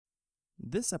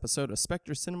This episode of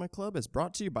Spectre Cinema Club is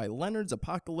brought to you by Leonard's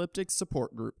Apocalyptic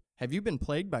Support Group. Have you been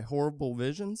plagued by horrible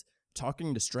visions,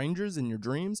 talking to strangers in your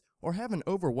dreams, or have an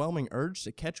overwhelming urge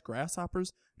to catch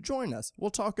grasshoppers? Join us.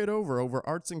 We'll talk it over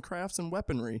arts and crafts and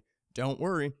weaponry. Don't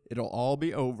worry, it'll all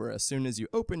be over as soon as you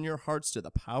open your hearts to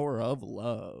the power of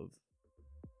love.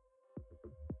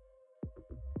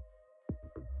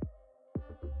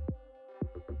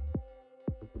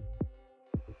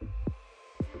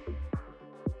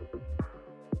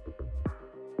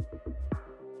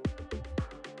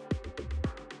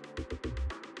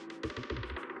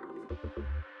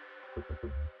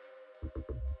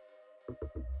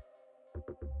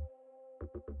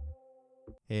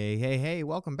 Hey,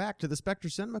 welcome back to the Spectre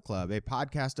Cinema Club, a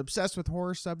podcast obsessed with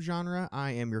horror subgenre.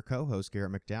 I am your co-host,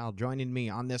 Garrett McDowell. Joining me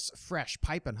on this fresh,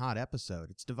 piping hot episode,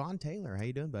 it's Devon Taylor. How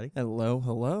you doing, buddy?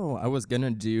 Hello. I was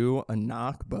gonna do a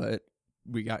knock, but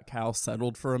we got Cal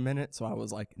settled for a minute, so I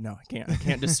was like, no, I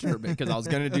can't disturb it, because I was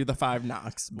gonna do the 5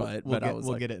 knocks, but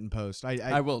we'll get it in post.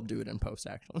 I will do it in post,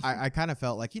 actually. I kind of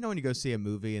felt like, when you go see a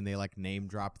movie and they like name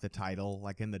drop the title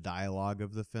like in the dialogue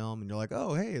of the film, and you're like,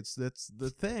 oh, hey, it's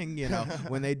the thing,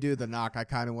 when they do the knock, I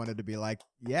kind of wanted to be like,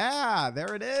 yeah,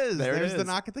 there it is. There's the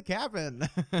knock at the cabin.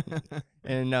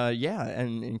 And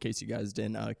and in case you guys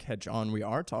didn't catch on, we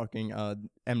are talking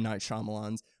M. Night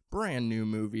Shyamalan's brand new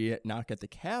movie, Knock at the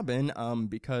Cabin,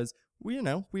 because we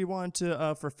want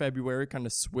to for February kind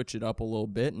of switch it up a little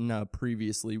bit. And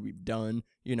previously we've done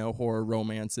horror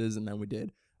romances, and then we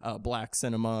did black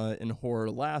cinema and horror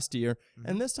last year.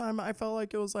 And this time I felt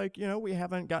like it was like, we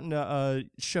haven't gotten to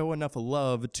show enough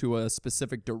love to a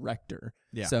specific director.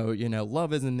 Yeah. So,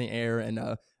 love is in the air, and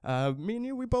me and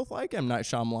you, we both like M. Night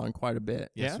Shyamalan quite a bit.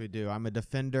 Yes, we do. I'm a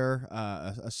defender,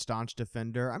 a staunch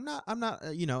defender. I'm not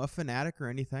a fanatic or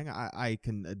anything. I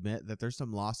can admit that there's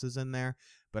some losses in there,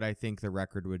 but I think the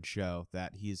record would show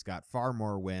that he's got far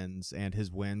more wins, and his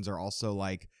wins are also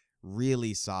like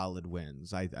really solid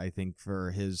wins. I think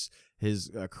for his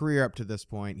career up to this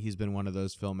point, he's been one of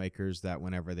those filmmakers that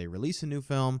whenever they release a new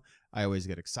film, I always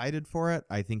get excited for it.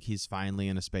 I think he's finally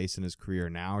in a space in his career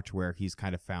now to where he's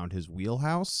kind of found his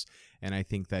wheelhouse, and I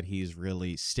think that he's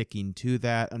really sticking to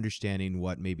that, understanding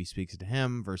what maybe speaks to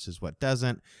him versus what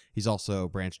doesn't. He's also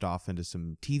branched off into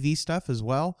some TV stuff as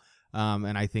well.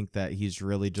 And I think that he's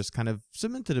really just kind of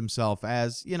cemented himself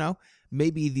as,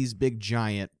 maybe these big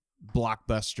giant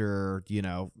blockbuster,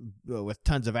 with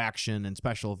tons of action and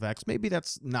special effects. Maybe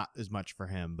that's not as much for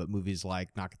him, but movies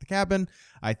like Knock at the Cabin,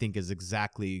 I think, is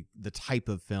exactly the type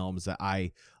of films that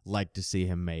I like to see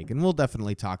him make. And we'll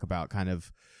definitely talk about kind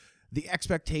of the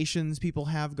expectations people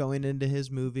have going into his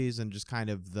movies, and just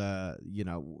kind of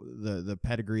the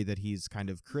pedigree that he's kind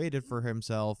of created for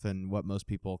himself, and what most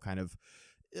people kind of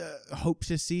hope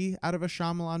to see out of a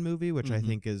Shyamalan movie, which I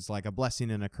think is like a blessing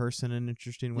and a curse in an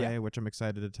interesting way, which I'm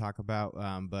excited to talk about.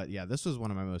 But yeah, this was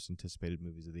one of my most anticipated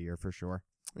movies of the year for sure.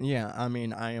 Yeah, I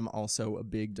mean, I am also a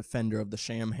big defender of the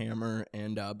Shamhammer,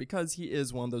 and because he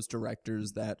is one of those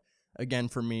directors that, again,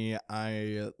 for me,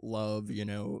 I love,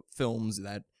 films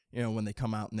that, when they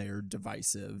come out and they're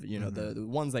divisive, the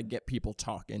ones that get people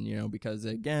talking, because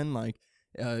again, like,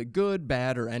 good,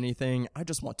 bad, or anything, I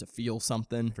just want to feel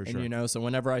something. For sure. And, so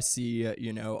whenever I see,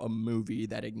 a movie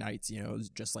that ignites,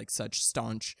 just like such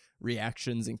staunch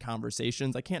reactions and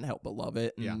conversations, I can't help but love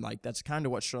it. And like, that's kind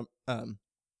of what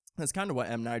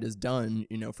M. Night has done,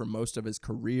 for most of his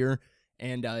career.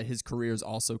 And his career has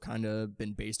also kind of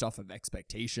been based off of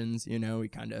expectations. He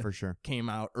kind of for sure came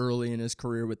out early in his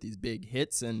career with these big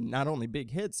hits, and not only big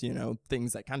hits,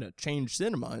 things that kind of changed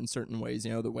cinema in certain ways.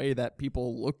 The way that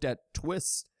people looked at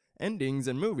twists, endings,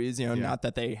 and movies. Not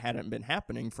that they hadn't been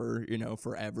happening for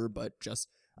forever, but just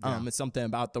it's something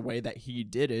about the way that he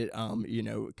did it.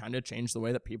 Kind of changed the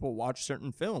way that people watch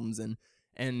certain films,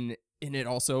 and it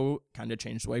also kind of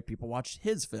changed the way people watched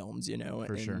his films.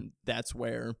 For sure. That's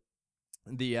where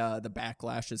the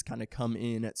backlash has kind of come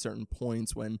in at certain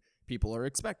points, when people are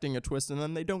expecting a twist and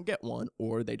then they don't get one,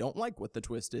 or they don't like what the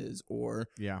twist is, or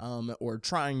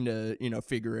trying to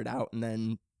figure it out, and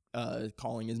then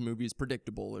calling his movies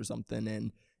predictable or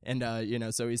something.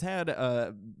 And so he's had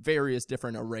various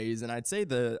different arrays, and I'd say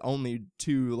the only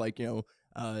two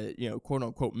quote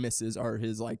unquote misses are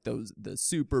his the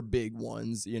super big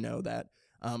ones, that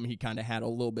he kind of had a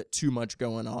little bit too much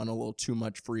going on, a little too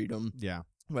much freedom. Yeah.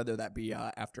 Whether that be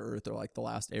After Earth or like The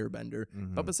Last Airbender.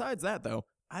 But besides that, though,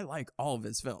 I like all of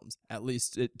his films, at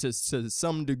least to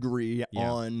some degree,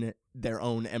 on their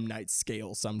own M. Night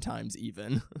scale, sometimes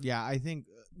even. Yeah, I think,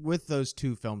 with those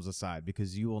two films aside,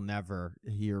 because you will never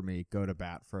hear me go to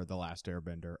bat for The Last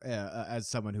Airbender, as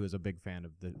someone who is a big fan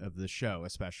of the show,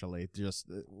 especially, just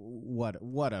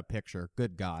what a picture,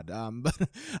 good God. But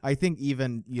I think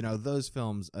even, those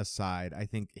films aside, I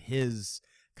think his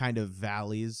kind of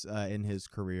valleys in his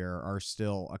career are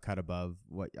still a cut above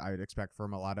what I would expect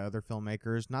from a lot of other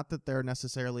filmmakers. Not that they're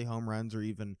necessarily home runs or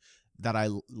even that I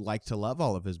like to love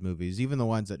all of his movies. Even the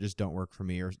ones that just don't work for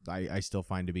me, or I still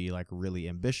find to be like really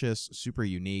ambitious, super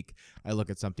unique. I look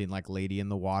at something like Lady in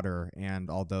the Water, and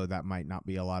although that might not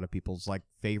be a lot of people's like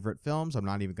favorite films, I'm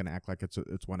not even going to act like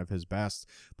it's one of his best,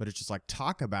 but it's just like,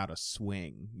 talk about a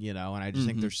swing, and I just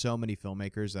think there's so many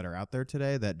filmmakers that are out there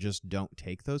today that just don't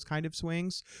take those kind of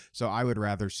swings. So I would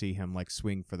rather see him like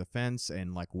swing for the fence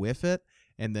and like whiff it,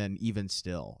 and then even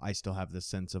still, I still have this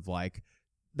sense of like,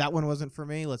 that one wasn't for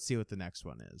me. Let's see what the next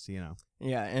one is,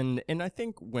 Yeah, and I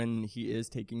think when he is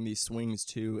taking these swings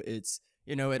too, it's,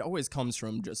 it always comes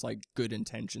from just like good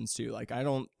intentions too. Like I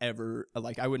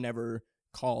would never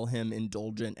call him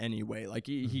indulgent anyway. Like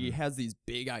he has these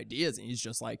big ideas, and he's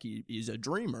just like he's a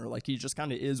dreamer. Like he just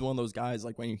kind of is one of those guys,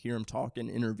 like when you hear him talk in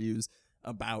interviews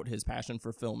about his passion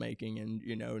for filmmaking, and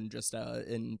and just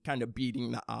and kind of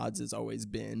beating the odds has always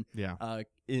been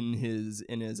in his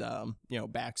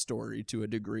backstory to a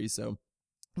degree. So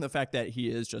the fact that he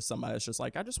is just somebody that's just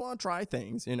like, I just want to try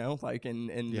things, like and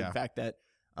the fact that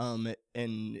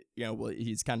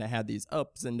he's kind of had these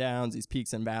ups and downs, these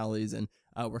peaks and valleys, and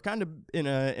we're kind of in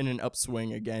an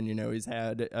upswing again.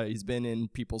 He's been in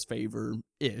people's favor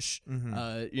ish,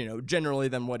 generally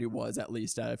than what he was, at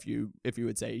least if you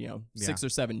would say 6 or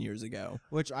 7 years ago.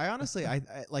 Which I honestly I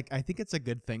think it's a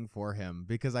good thing for him,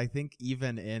 because I think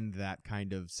even in that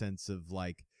kind of sense of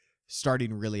like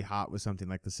starting really hot with something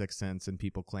like The Sixth Sense, and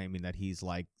people claiming that he's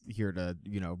like here to,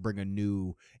 bring a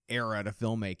new era to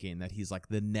filmmaking, that he's like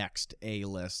the next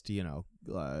A-list,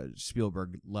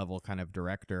 Spielberg level kind of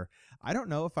director. I don't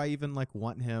know if I even like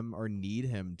want him or need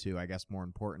him to, I guess more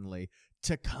importantly,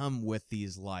 to come with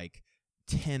these like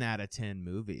 10 out of 10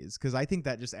 movies, because I think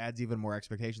that just adds even more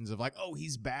expectations of like, oh,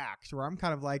 he's back, where I'm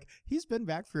kind of like, he's been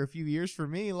back for a few years for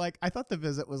me. Like I thought The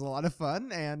Visit was a lot of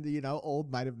fun, and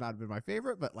Old might have not been my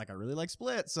favorite, but like I really like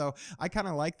Split. So I kind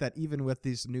of like that even with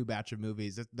this new batch of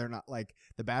movies, they're not like,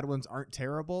 the bad ones aren't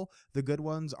terrible, the good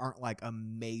ones aren't like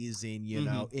amazing,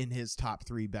 in his top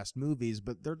 3 best movies,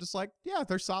 but they're just like, yeah,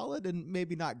 they're solid and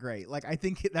maybe not great. Like I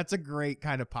think that's a great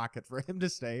kind of pocket for him to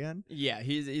stay in. Yeah,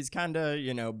 he's kind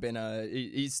of been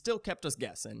he's still kept us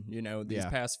guessing, these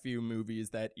past few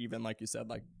movies that, even like you said,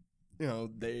 like,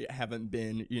 they haven't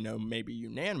been, maybe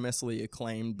unanimously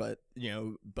acclaimed, but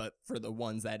for the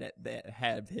ones that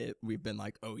have hit, we've been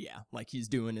like, oh yeah, like he's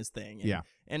doing his thing.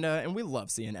 And, and we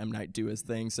love seeing M. Night do his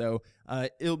thing. So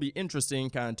it'll be interesting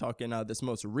kind of talking this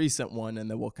most recent one, and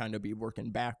then we'll kind of be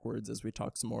working backwards as we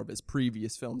talk some more of his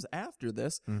previous films after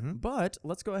this. But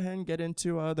let's go ahead and get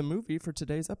into the movie for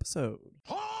today's episode.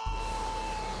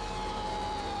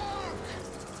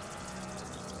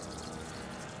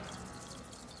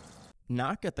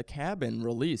 Knock at the Cabin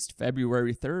released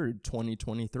February 3rd,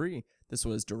 2023. This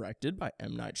was directed by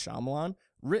M. Night Shyamalan.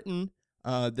 Written,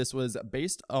 this was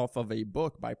based off of a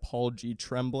book by Paul G.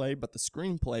 Tremblay, but the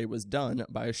screenplay was done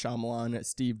by Shyamalan,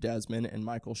 Steve Desmond, and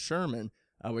Michael Sherman.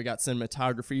 We got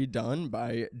cinematography done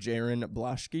by Jaron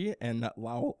Blaschke and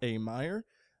Lowell A. Meyer.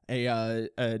 A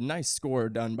nice score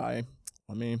done by...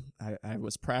 I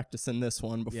was practicing this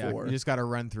one before. Yeah, you just got to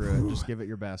run through it. Just give it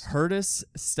your best. Hurtis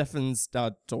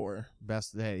Steffensdatter.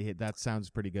 Best. Hey, that sounds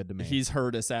pretty good to me. He's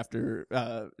Hurtis after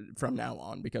from now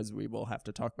on, because we will have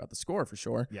to talk about the score for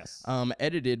sure. Yes.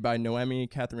 Edited by Noemi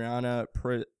Kathariana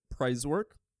Preiswerk.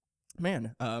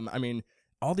 Man,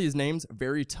 all these names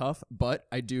very tough, but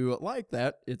I do like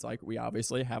that it's like we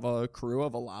obviously have a crew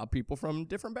of a lot of people from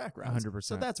different backgrounds. 100%.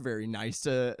 So that's very nice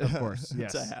to, of course,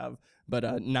 yes. to have,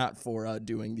 but not for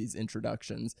doing these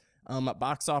introductions.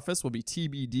 Box office will be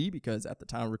TBD, because at the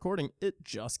time of recording, it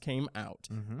just came out.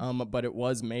 But it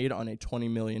was made on a $20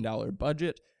 million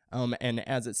budget. And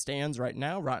as it stands right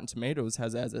now, Rotten Tomatoes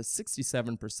has as a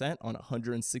 67% on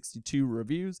 162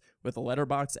 reviews, with a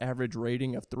Letterboxd average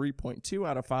rating of 3.2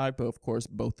 out of 5. But of course,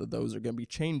 both of those are going to be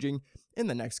changing in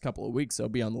the next couple of weeks, so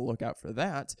be on the lookout for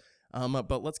that.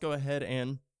 But let's go ahead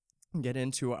and get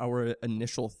into our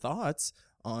initial thoughts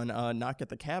on Knock at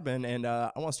the Cabin, and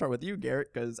I want to start with you,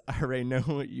 Garrett, because I already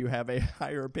know you have a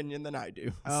higher opinion than I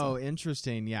do. Oh,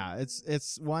 interesting. Yeah,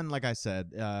 it's one, like I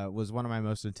said, was one of my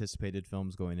most anticipated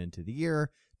films going into the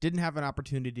year. Didn't have an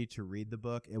opportunity to read the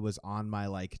book. It was on my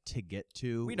like to get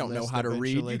to. We don't know how to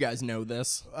read. You guys know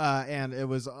this. And it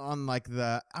was on like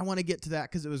I want to get to that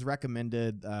because it was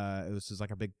recommended. It was just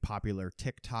like a big popular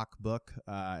TikTok book,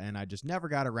 and I just never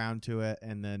got around to it.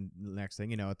 And then the next thing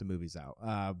you know, the movie's out.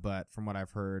 But from what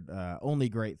I've heard, only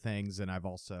great things. And I've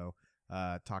also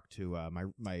talked to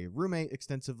my roommate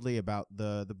extensively about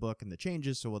the book and the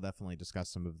changes, so we'll definitely discuss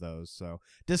some of those. So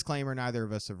disclaimer, neither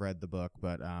of us have read the book,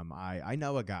 but I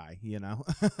know a guy,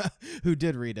 who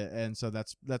did read it, and so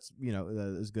that's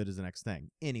as good as the next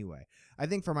thing. Anyway, I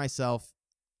think for myself,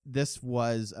 this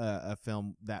was a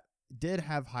film that did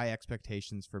have high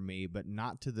expectations for me, but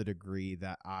not to the degree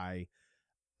that I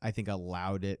think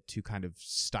allowed it to kind of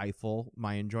stifle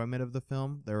my enjoyment of the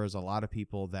film. There was a lot of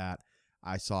people that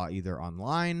I saw either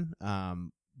online,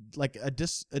 like a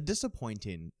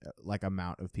disappointing like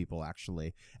amount of people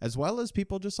actually, as well as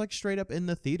people just like straight up in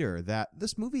the theater, that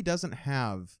this movie doesn't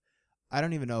have, I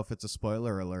don't even know if it's a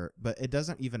spoiler alert, but it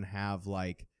doesn't even have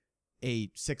like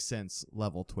a Sixth Sense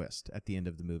level twist at the end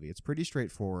of the movie. It's pretty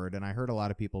straightforward, and I heard a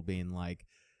lot of people being like,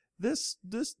 this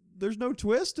there's no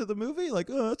twist to the movie,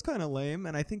 like, oh, that's kind of lame.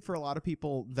 And I think for a lot of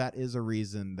people that is a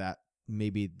reason that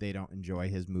maybe they don't enjoy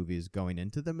his movies going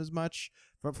into them as much.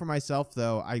 But for myself,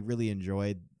 though, I really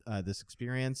enjoyed this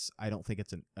experience. I don't think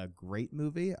it's a great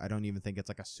movie. I don't even think it's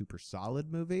like a super solid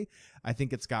movie. I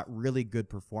think it's got really good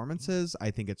performances.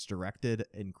 I think it's directed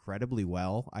incredibly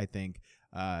well. I think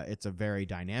it's a very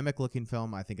dynamic looking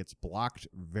film. I think it's blocked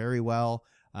very well.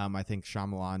 I think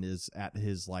Shyamalan is at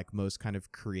his like most kind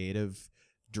of creative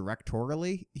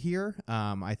directorially here.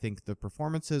 I think the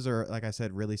performances are, like I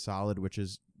said, really solid, which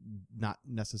is not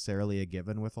necessarily a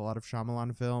given with a lot of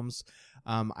Shyamalan films.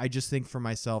 I just think for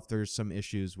myself, there's some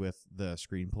issues with the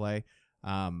screenplay.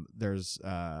 There's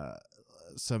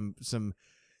some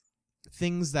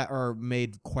things that are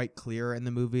made quite clear in the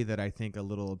movie that I think a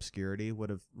little obscurity would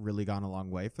have really gone a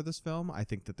long way for this film. I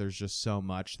think that there's just so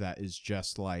much that is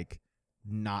just like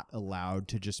not allowed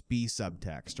to just be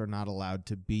subtext, or not allowed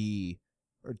to be,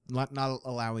 or not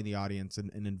allowing the audience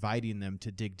and inviting them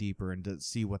to dig deeper and to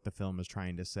see what the film is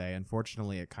trying to say.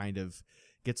 Unfortunately, it kind of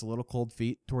gets a little cold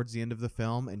feet towards the end of the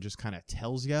film and just kind of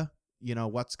tells you,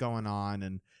 what's going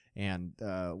on and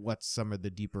what's some of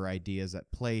the deeper ideas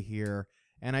at play here.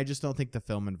 And I just don't think the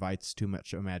film invites too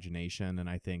much imagination, and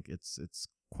I think it's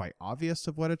quite obvious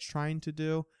of what it's trying to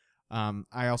do.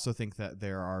 I also think that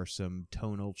there are some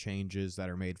tonal changes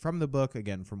that are made from the book,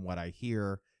 again, from what I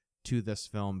hear, to this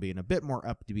film being a bit more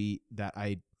upbeat, that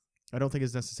I don't think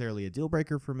is necessarily a deal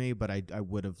breaker for me, but I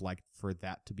would have liked for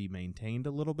that to be maintained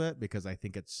a little bit, because I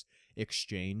think it's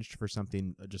exchanged for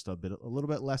something just a little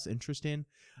bit less interesting.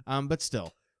 But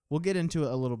still, we'll get into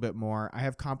it a little bit more. I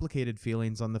have complicated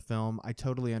feelings on the film. I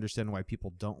totally understand why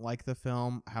people don't like the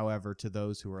film. However, to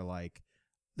those who are like,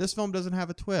 this film doesn't have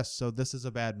a twist, so this is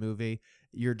a bad movie,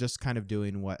 you're just kind of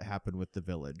doing what happened with The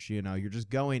Village. You're just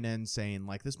going in saying,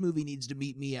 like, this movie needs to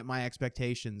meet me at my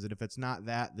expectations, and if it's not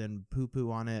that, then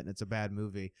poo-poo on it, and it's a bad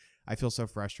movie. I feel so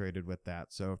frustrated with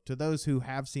that. So to those who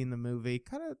have seen the movie,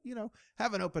 kind of,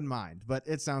 have an open mind. But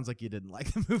it sounds like you didn't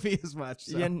like the movie as much.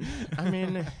 So. Yeah, I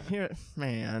mean,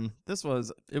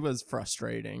 it was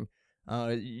frustrating.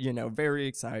 Very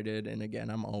excited, and again,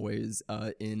 I'm always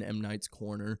in M. Night's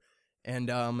corner.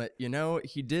 And,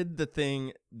 he did the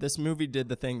thing, this movie did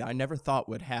the thing that I never thought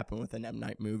would happen with an M.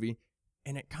 Night movie,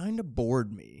 and it kind of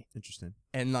bored me. Interesting.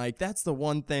 And, like, that's the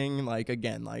one thing, like,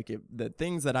 again, like, the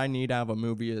things that I need out of a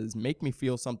movie is make me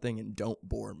feel something and don't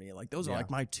bore me. Like, those are, like,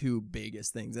 my two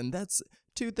biggest things. And that's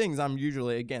two things I'm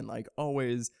usually, again, like,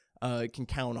 always can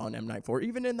count on M. Night for.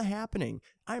 Even in The Happening,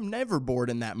 I'm never bored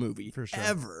in that movie. For sure.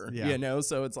 Ever. Yeah.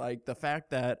 So it's, like, the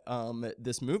fact that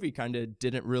this movie kind of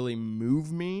didn't really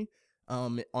move me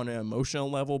on an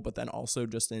emotional level, but then also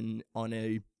just on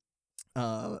a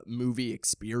movie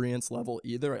experience level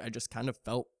either. I just kind of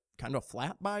felt kind of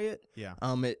flat by it. Yeah.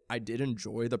 I did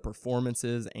enjoy the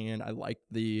performances, and I liked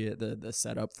the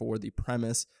setup for the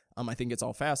premise. I think it's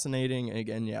all fascinating. And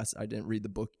again, yes, I didn't read the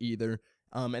book either.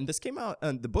 And this came out,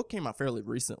 the book came out fairly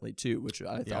recently too, which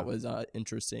I thought was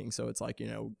interesting. So it's like,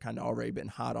 kind of already been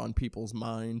hot on people's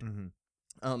mind.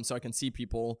 Mm-hmm. So I can see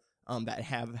people that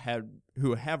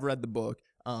who have read the book.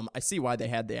 I see why they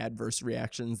had the adverse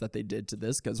reactions that they did to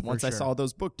this, because once I saw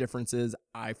those book differences,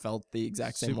 I felt the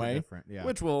exact same way, different, yeah.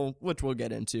 which we'll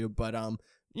get into. But I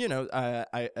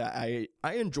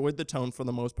enjoyed the tone for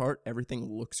the most part. Everything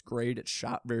looks great. It's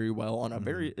shot very well on a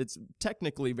it's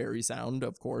technically very sound,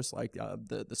 of course, like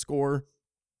the score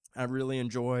I really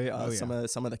enjoy some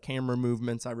of the camera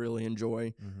movements. I really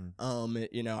enjoy.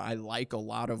 You know, I like a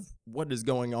lot of what is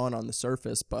going on the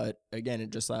surface, but again,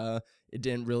 it just it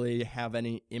didn't really have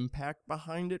any impact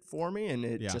behind it for me, and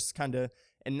it just kind of,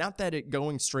 and not that it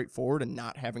going straight forward and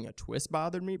not having a twist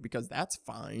bothered me, because that's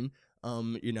fine.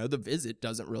 You know, The Visit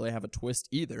doesn't really have a twist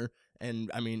either.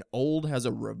 And I mean, Old has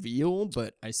a reveal,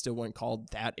 but I still wouldn't call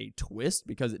that a twist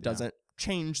because it doesn't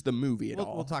change the movie at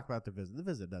all. We'll talk about The Visit. The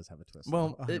Visit does have a twist.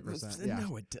 Well, 100%.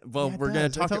 No, we're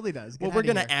going to talk. It totally does. Well, we're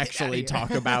going to actually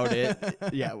talk about it.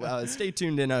 Yeah. Stay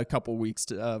tuned in a couple weeks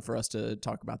for us to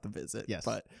talk about The Visit. Yes.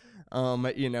 But,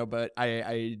 you know, but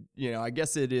I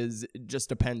guess it just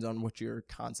depends on what your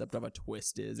concept of a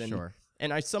twist is. And, sure.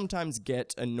 And I sometimes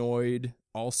get annoyed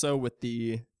also with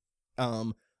the,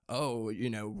 oh, you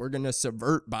know, we're going to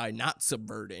subvert by not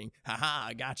subverting. Haha,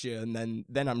 I got you. And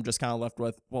then I'm just kind of left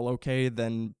with, well, okay,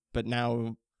 then, but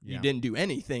now you didn't do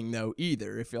anything though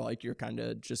either. I feel like you're kind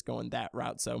of just going that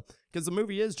route. So, because the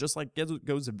movie is just like,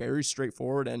 goes very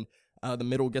straightforward, and the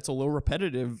middle gets a little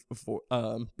repetitive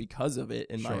because of it,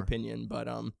 in my opinion. But,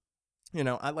 you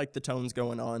know, I like the tones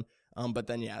going on. But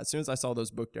then, as soon as I saw those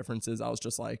book differences, I was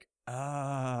just like, so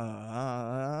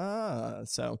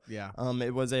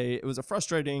it was a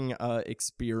frustrating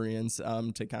experience,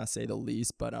 to kind of say the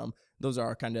least. But those are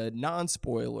our kind of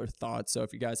non-spoiler thoughts. So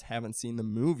if you guys haven't seen the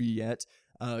movie yet,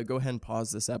 go ahead and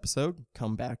pause this episode,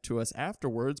 come back to us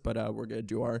afterwards. But we're going to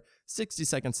do our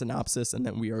 60-second synopsis, and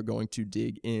then we are going to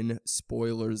dig in,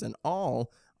 spoilers and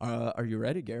all. Are you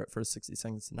ready, Garrett, for a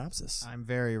 60-second synopsis? I'm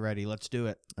very ready. Let's do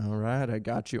it. All right. I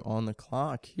got you on the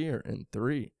clock here in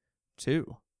 3,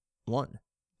 2, 1,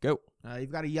 go.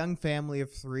 You've got a young family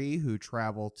of 3 who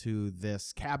travel to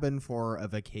this cabin for a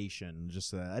vacation.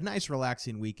 Just a nice,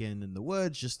 relaxing weekend in the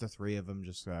woods. Just the 3 of them,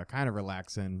 just kind of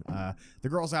relaxing. The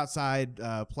girl's outside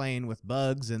playing with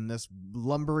bugs, and this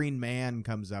lumbering man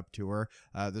comes up to her.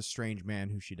 This strange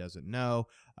man who she doesn't know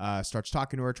starts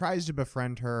talking to her, tries to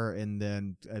befriend her, and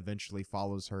then eventually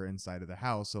follows her inside of the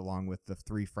house along with the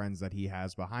 3 friends that he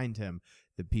has behind him.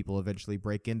 The people eventually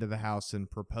break into the house and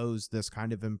propose this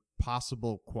kind of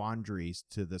impossible quandaries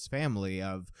to this family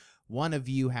of, one of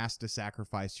you has to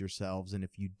sacrifice yourselves, and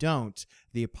if you don't,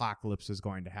 the apocalypse is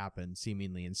going to happen,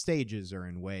 seemingly in stages or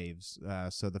in waves.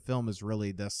 So the film is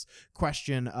really this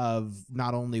question of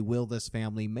not only will this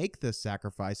family make this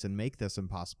sacrifice and make this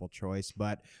impossible choice,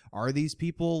 but are these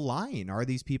people lying? Are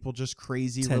these people just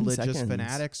crazy religious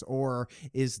fanatics, or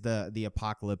is the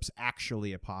apocalypse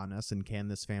actually upon us, and can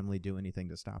this family do anything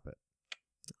to stop it?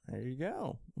 There you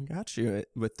go. Got you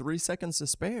with 3 seconds to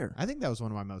spare. I think that was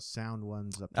one of my most sound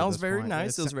ones up to That was this very point.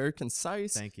 nice. It was very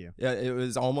concise. Thank you. Yeah, it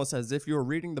was almost as if you were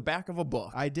reading the back of a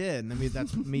book. I did. I mean,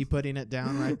 that's me putting it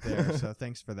down right there. So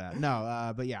thanks for that.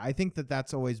 No, but yeah, I think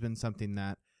that's always been something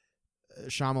that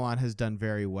Shyamalan has done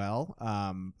very well.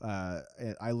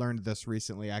 I learned this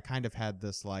recently. I kind of had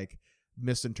this like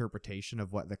misinterpretation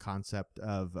of what the concept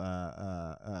of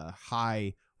a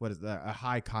high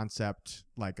concept,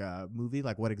 like a movie,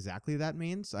 like what exactly that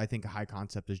means. I think a high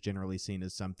concept is generally seen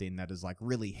as something that is like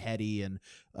really heady and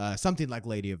something like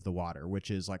Lady of the Water, which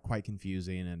is like quite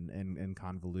confusing and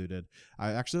convoluted.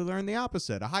 I actually learned the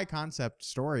opposite. A high concept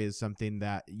story is something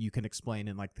that you can explain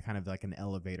in like the kind of like an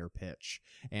elevator pitch.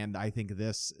 And I think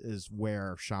this is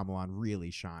where Shyamalan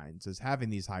really shines, is having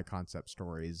these high concept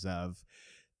stories of,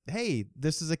 hey,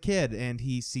 this is a kid and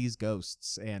he sees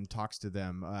ghosts and talks to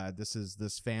them. This is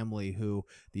this family who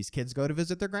these kids go to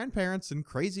visit their grandparents and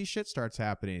crazy shit starts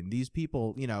happening. These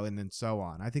people, you know, and then so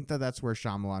on. I think that's where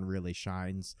Shyamalan really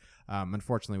shines.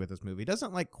 Unfortunately, with this movie, he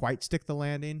doesn't like quite stick the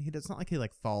landing. It's not like he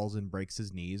like falls and breaks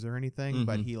his knees or anything,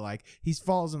 but he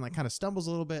falls and like kind of stumbles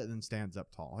a little bit and then stands up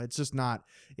tall. It's just not,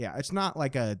 it's not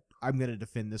like I'm going to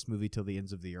defend this movie till the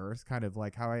ends of the earth, kind of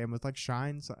like how I am with like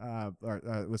Shines,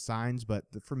 or with Signs. But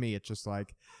for me, it's just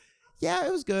like, yeah,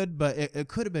 it was good, but it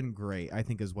could have been great, I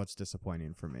think, is what's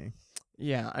disappointing for me.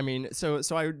 Yeah, I mean, so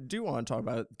I do want to talk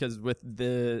about it because with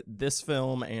this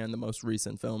film and the most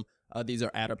recent film, these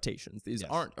are adaptations. These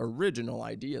aren't original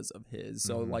ideas of his.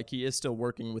 So like he is still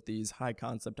working with these high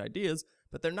concept ideas,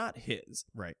 but they're not his.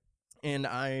 Right. And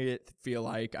I feel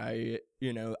like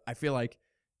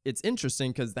it's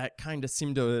interesting because that kind of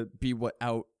seemed to be what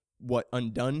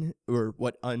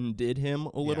undid him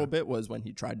a little bit was when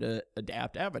he tried to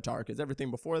adapt Avatar, because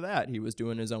everything before that he was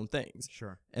doing his own things.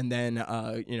 Sure. And then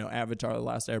Avatar: The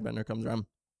Last Airbender comes around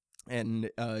and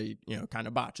kind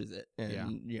of botches it,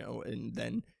 and and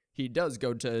then he does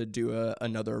go to do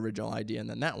another original idea, and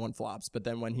then that one flops. But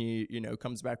then when he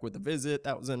comes back with The Visit,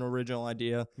 that was an original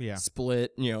idea. Yeah.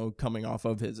 Split, coming off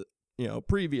of his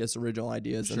previous original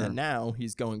ideas, Sure. and then now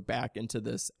he's going back into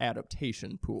this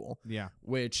adaptation pool. Yeah.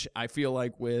 Which I feel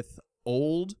like with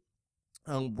Old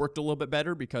worked a little bit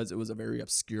better because it was a very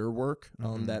obscure work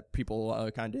that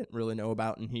people kind of didn't really know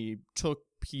about, and he took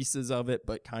pieces of it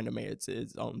but kind of made it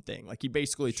his own thing. Like he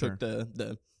basically took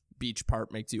the beach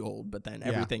part makes you old, but then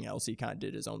everything else he kind of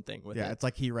did his own thing with it. Yeah, it's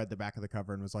like he read the back of the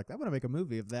cover and was like, I'm going to make a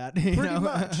movie of that. Pretty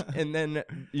much. And then,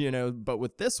 but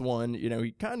with this one,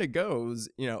 he kind of goes,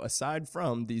 aside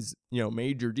from these,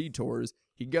 major detours,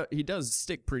 he does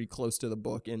stick pretty close to the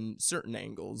book in certain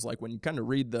angles. Like when you kind of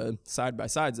read the side by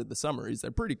sides of the summaries,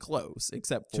 they're pretty close,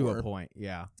 except for to a point.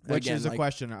 Yeah, which again, is a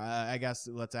question. I guess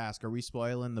let's ask: are we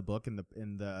spoiling the book in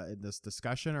this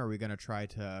discussion? Or are we going to try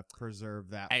to preserve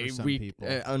that for some people?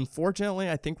 Unfortunately,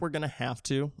 I think we're going to have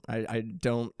to. I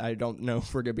don't know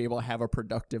if we're going to be able to have a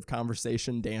productive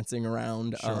conversation dancing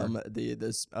around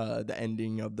the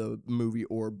ending of the movie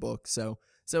or book. So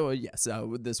yes,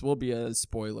 this will be a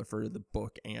spoiler for the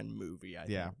book and movie. I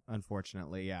think.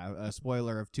 Unfortunately, a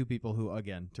spoiler of two people who,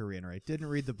 again, to reiterate, didn't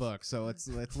read the book. So it's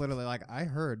literally like, I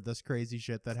heard this crazy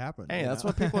shit that happened. Hey, that's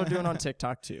what people are doing on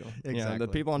TikTok too. Exactly. The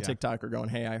people on TikTok are going,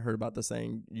 "Hey, I heard about this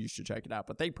thing. You should check it out,"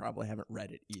 but they probably haven't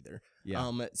read it either.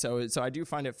 Yeah. So I do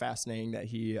find it fascinating that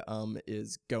he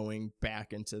is going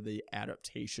back into the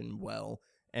adaptation well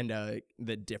and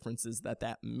the differences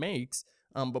that makes.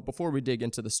 But before we dig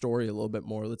into the story a little bit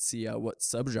more, let's see what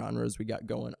subgenres we got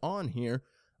going on here.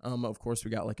 Of course,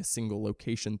 we got like a single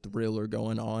location thriller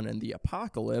going on and the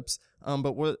apocalypse.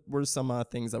 But what were some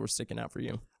things that were sticking out for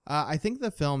you? I think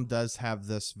the film does have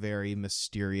this very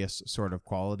mysterious sort of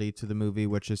quality to the movie,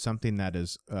 which is something that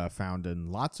is found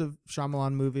in lots of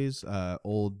Shyamalan movies.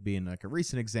 Old being like a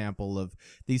recent example of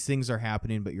these things are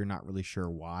happening, but you're not really sure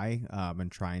why,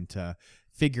 and trying to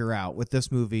figure out. With this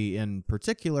movie in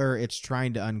particular, it's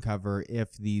trying to uncover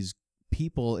if these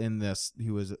people in this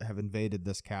who have invaded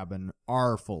this cabin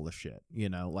are full of shit.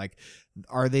 Like,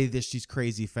 are they these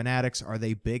crazy fanatics? Are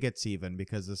they bigots even?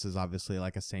 Because this is obviously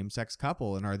like a same-sex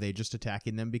couple, and are they just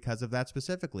attacking them because of that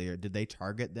specifically, or did they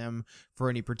target them for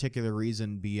any particular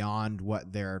reason beyond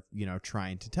what they're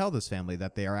trying to tell this family,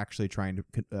 that they are actually trying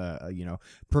to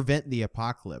prevent the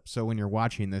apocalypse? So when you're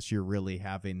watching this, you're really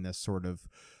having this sort of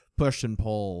push and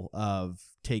pull of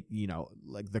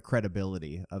like the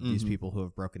credibility of these people who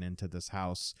have broken into this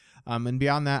house. And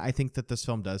beyond that, I think that this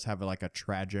film does have like a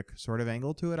tragic sort of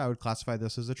angle to it. I would classify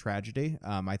this as a tragedy.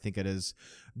 I think it is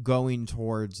going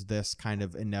towards this kind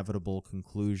of inevitable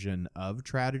conclusion of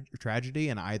tragedy.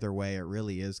 And either way, it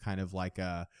really is kind of like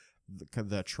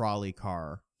the trolley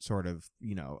car sort of,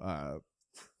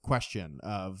 question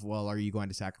of, well, are you going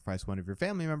to sacrifice one of your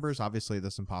family members, obviously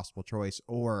this impossible choice,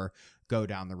 or go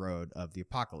down the road of the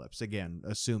apocalypse? Again,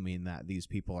 assuming that these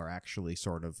people are actually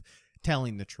sort of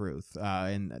telling the truth.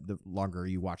 And the longer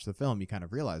you watch the film, you kind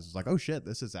of realize it's like, oh shit,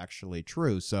 this is actually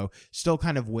true. So still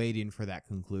kind of waiting for that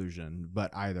conclusion,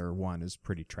 but either one is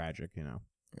pretty tragic,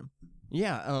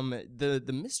 Yeah,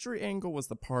 the mystery angle was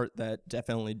the part that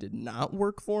definitely did not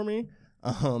work for me.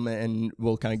 And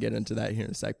we'll kind of get into that here in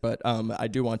a sec. But I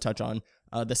do want to touch on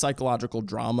the psychological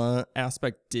drama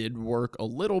aspect did work a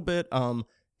little bit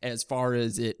as far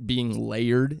as it being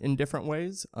layered in different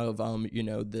ways of,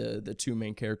 the two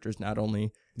main characters not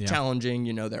only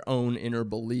challenging, their own inner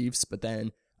beliefs, but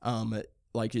then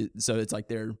so it's like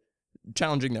they're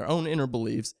challenging their own inner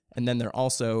beliefs, and then they're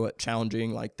also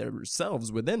challenging like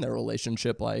themselves within their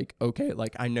relationship. Like, okay,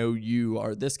 like I know you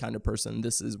are this kind of person,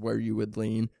 this is where you would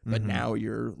lean, but now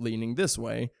you're leaning this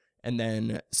way. And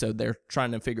then so they're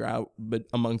trying to figure out but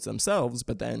amongst themselves,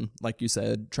 but then like you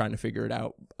said, trying to figure it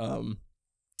out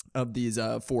of these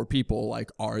four people,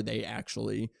 like are they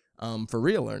actually for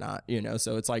real or not,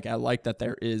 so it's like I like that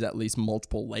there is at least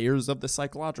multiple layers of the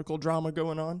psychological drama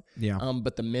going on.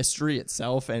 But the mystery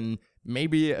itself, and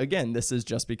maybe again this is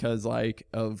just because like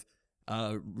of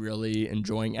really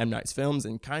enjoying M. Night's films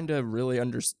and kind of really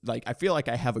I feel like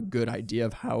I have a good idea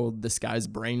of how this guy's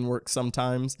brain works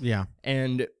sometimes.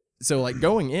 And so like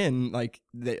going in, like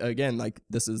again, like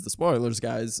this is the spoilers,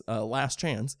 guys, last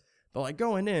chance, but like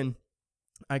going in,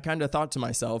 I kind of thought to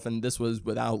myself, and this was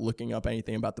without looking up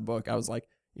anything about the book, I was like,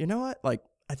 you know what? Like,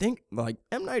 I think like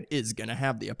M. Night is going to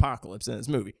have the apocalypse in this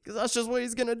movie because that's just what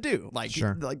he's going to do. Like,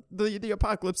 the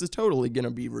apocalypse is totally going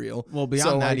to be real. Well,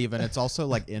 beyond that, even it's also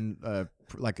like in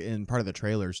part of the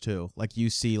trailers too. Like you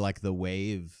see like the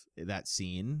wave, that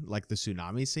scene, like the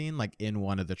tsunami scene, like in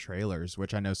one of the trailers,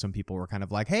 which I know some people were kind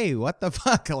of like, hey, what the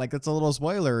fuck? Like it's a little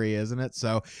spoilery, isn't it?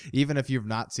 So even if you've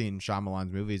not seen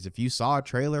Shyamalan's movies, if you saw a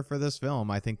trailer for this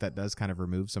film, I think that does kind of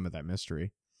remove some of that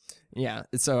mystery. Yeah.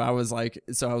 So I was like,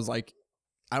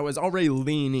 I was already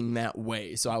leaning that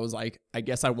way. So I was like, I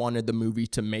guess I wanted the movie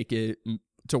to make it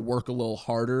to work a little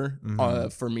harder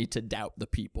for me to doubt the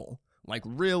people. Like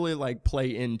really like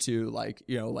play into like,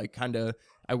 you know, like kind of,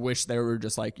 I wish they were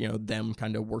just like, you know, them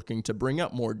kind of working to bring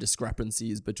up more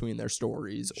discrepancies between their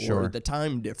stories or the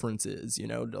time differences, you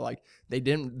know, like they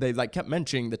like kept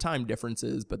mentioning the time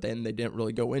differences, but then they didn't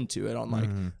really go into it on like,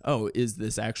 oh, is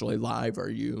this actually live? Are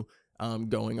you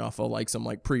going off of like some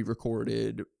like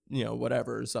pre-recorded, you know,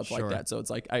 whatever, stuff like that. So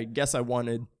it's like, I guess I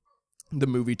wanted the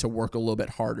movie to work a little bit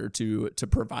harder to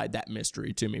provide that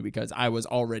mystery to me, because I was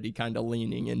already kind of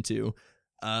leaning into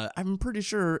I'm pretty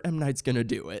sure M. Night's gonna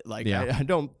do it. Like I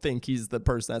don't think he's the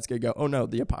person that's gonna go, oh no,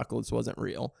 the apocalypse wasn't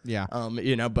real.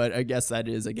 You know, but I guess that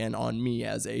is again on me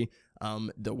as a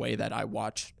the way that I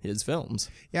watch his films.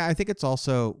 Yeah, I think it's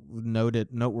also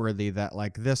noteworthy that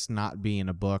like this not being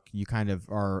a book, you kind of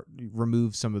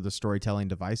remove some of the storytelling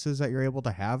devices that you're able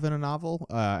to have in a novel.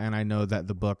 And I know that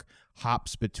the book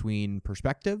hops between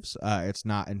perspectives. It's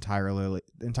not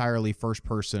entirely first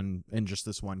person in just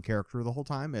this one character the whole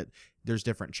time. There's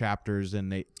different chapters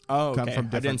and they come from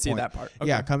different I didn't see that part. Okay.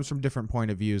 Yeah, it comes from different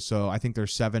point of views. So I think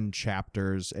there's 7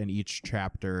 chapters and each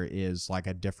chapter is like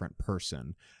a different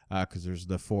person. Because there's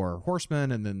the 4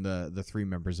 horsemen and then the 3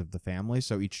 members of the family.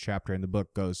 So each chapter in the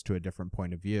book goes to a different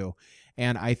point of view.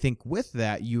 And I think with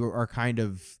that, you are kind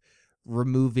of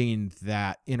removing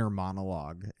that inner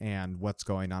monologue and what's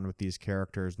going on with these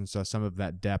characters. And so some of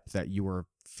that depth that you were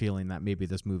feeling that maybe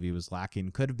this movie was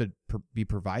lacking could have be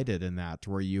provided in that,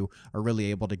 where you are really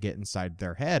able to get inside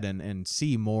their head and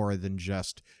see more than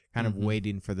just kind of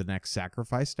waiting for the next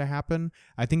sacrifice to happen.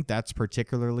 I think that's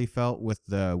particularly felt with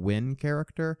the Wynn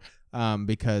character,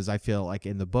 because I feel like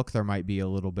in the book there might be a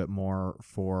little bit more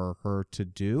for her to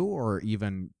do, or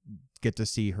even get to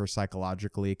see her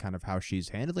psychologically, kind of how she's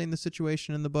handling the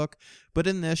situation in the book. But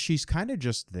in this, she's kind of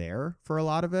just there for a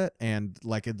lot of it. And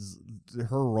like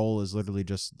her role is literally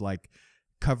just like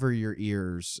cover your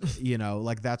ears, you know,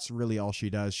 like that's really all she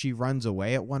does. She runs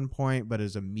away at one point, but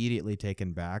is immediately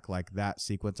taken back. Like that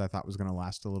sequence I thought was going to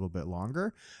last a little bit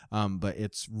longer. But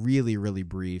it's really, really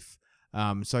brief.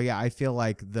 So yeah, I feel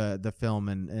like the film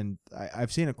and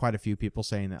I've seen quite a few people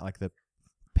saying that like the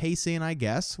pacing, I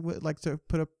guess, would like to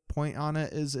put a point on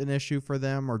it, is an issue for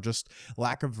them, or just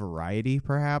lack of variety,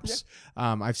 perhaps.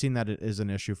 I've seen that it is an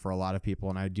issue for a lot of people,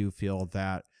 and I do feel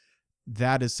that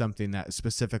that is something that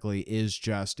specifically is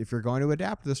just, if you're going to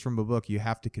adapt this from a book, you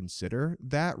have to consider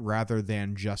that rather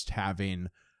than just having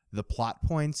the plot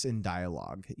points in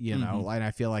dialogue, you know, and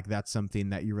I feel like that's something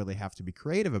that you really have to be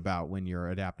creative about when you're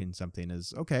adapting something.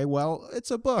 Is, okay, well,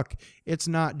 it's a book. It's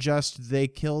not just they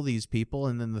kill these people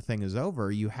and then the thing is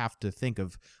over. You have to think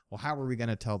of, well, how are we going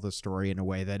to tell the story in a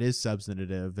way that is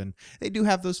substantive? And they do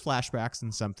have those flashbacks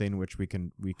and something which we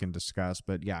can discuss.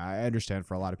 But yeah, I understand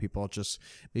for a lot of people, it's just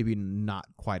maybe not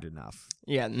quite enough.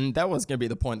 Yeah, and that was going to be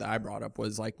the point that I brought up,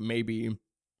 was like maybe,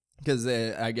 because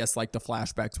I guess like the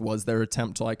flashbacks was their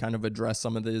attempt to like kind of address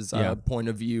some of these point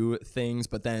of view things,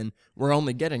 but then we're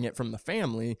only getting it from the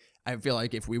family. I feel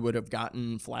like if we would have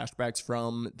gotten flashbacks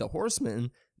from the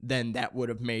horsemen, then that would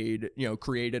have made, you know,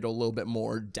 created a little bit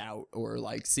more doubt, or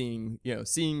like seeing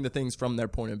the things from their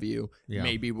point of view,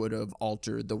 maybe would have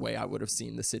altered the way I would have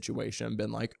seen the situation,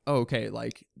 been like, oh, okay,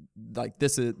 like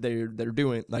this is, they're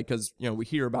doing, like, because, you know, we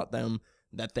hear about them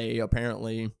that they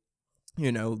apparently,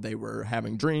 you know, they were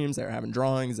having dreams, they were having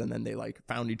drawings, and then they like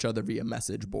found each other via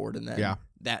message board, and then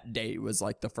that day was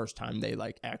like the first time they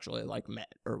like actually like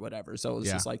met or whatever. So it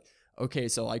was just like, okay,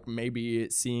 so like maybe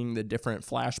seeing the different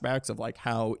flashbacks of like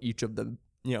how each of the,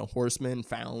 you know, horsemen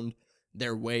found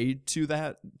their way to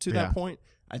that point,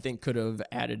 I think could have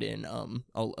added in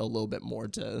a little bit more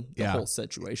to the whole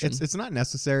situation. It's not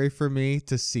necessary for me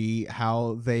to see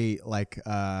how they like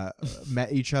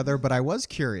met each other, but I was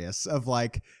curious of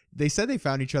like, they said they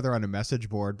found each other on a message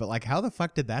board, but like, how the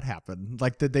fuck did that happen?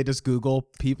 Like, did they just Google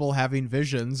people having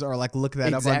visions, or like look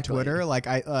that up on Twitter? Like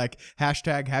like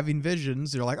hashtag having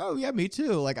visions. You're like, oh yeah, me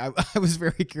too. Like I was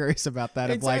very curious about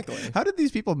that. Of like, how did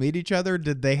these people meet each other?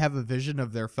 Did they have a vision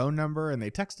of their phone number and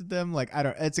they texted them? Like, I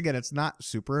don't, it's not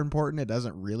super important. It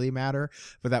doesn't really matter,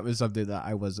 but that was something that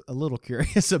I was a little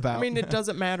curious about. I mean, it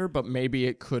doesn't matter, but maybe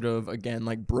it could have, again,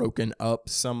 like broken up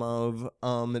some of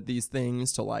these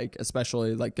things to like,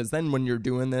 especially like, because then when you're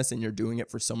doing this and you're doing it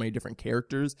for so many different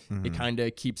characters, it kind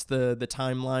of keeps the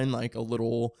timeline like a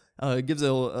little, keeps it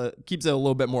a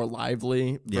little bit more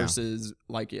lively, versus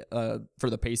like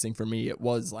for the pacing for me, it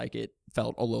was like, it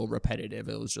felt a little repetitive.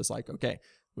 It was just like, okay,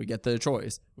 we get the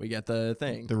choice, we get the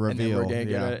thing, the reveal,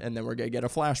 and then we're gonna get a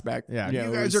flashback. Yeah,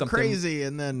 you guys are crazy,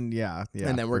 and then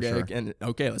and then we're gonna and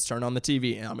okay, let's turn on the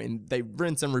TV. I mean, they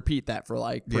rinse and repeat that for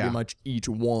like pretty much each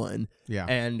one. Yeah,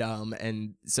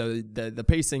 and so the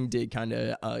pacing did kind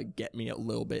of get me a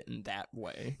little bit in that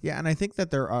way. Yeah, and I think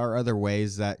that there are other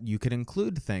ways that you could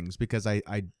include things, because I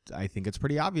think it's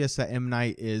pretty obvious that M.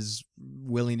 Night is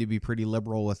willing to be pretty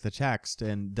liberal with the text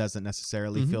and doesn't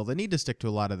necessarily feel the need to stick to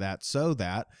a lot of that, so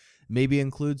that maybe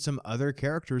include some other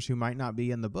characters who might not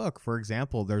be in the book. For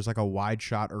example, there's like a wide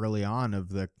shot early on of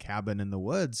the cabin in the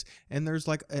woods, and there's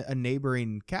like a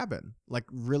neighboring cabin, like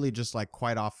really just like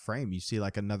quite off frame. You see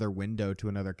like another window to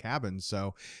another cabin.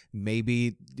 So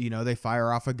maybe, they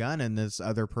fire off a gun and this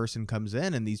other person comes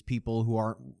in, and these people who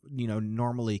aren't,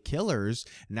 normally killers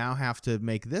now have to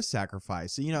make this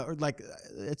sacrifice. Like,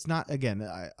 it's not, again,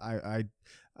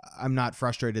 I'm not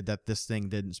frustrated that this thing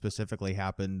didn't specifically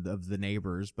happen of the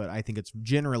neighbors, but I think it's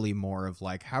generally more of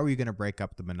like, how are you going to break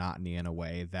up the monotony in a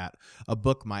way that a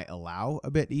book might allow a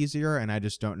bit easier? And I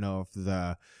just don't know if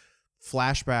the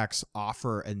flashbacks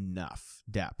offer enough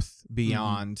depth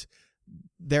beyond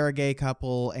they're a gay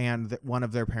couple and one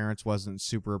of their parents wasn't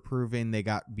super approving. They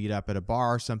got beat up at a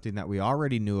bar, something that we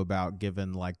already knew about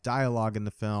given like dialogue in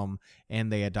the film,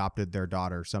 and they adopted their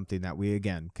daughter, something that we,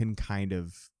 again, can kind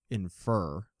of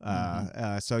infer.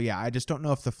 So yeah, I just don't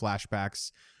know if the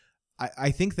flashbacks,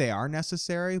 I think they are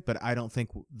necessary, but I don't think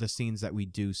the scenes that we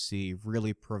do see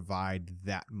really provide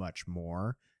that much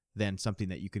more than something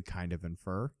that you could kind of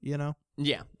infer,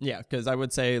 Yeah, because I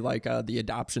would say like the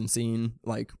adoption scene,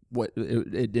 like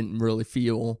it didn't really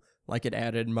feel like it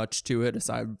added much to it,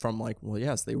 aside from like, well,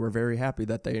 yes, they were very happy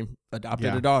that they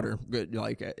adopted a daughter. Good,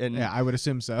 like, and yeah, I would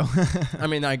assume so. I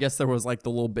mean, I guess there was like the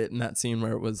little bit in that scene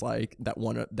where it was like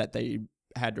that they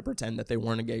had to pretend that they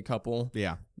weren't a gay couple.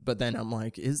 Yeah. But then I'm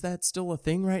like, is that still a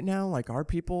thing right now? Like, are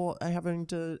people having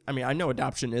to? I mean, I know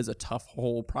adoption is a tough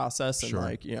whole process, and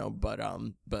like, but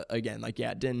again, like,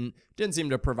 yeah, it didn't seem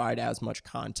to provide as much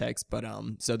context. But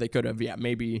so they could have,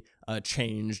 maybe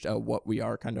changed what we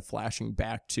are kind of flashing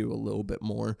back to a little bit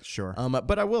more. Sure.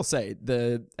 But I will say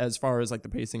as far as like the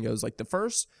pacing goes, like the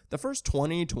first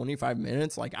 20-25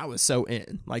 minutes, like I was so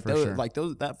in. Like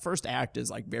that first act is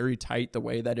like very tight. The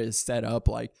way that it is set up,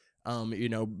 like.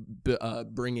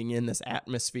 Bringing in this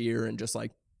atmosphere and just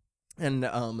like, and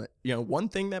one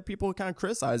thing that people kind of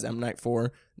criticize M. Night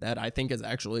for that I think is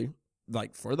actually,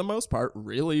 like, for the most part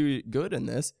really good in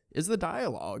this is the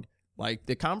dialogue. Like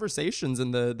the conversations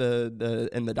and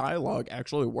the dialogue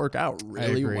actually work out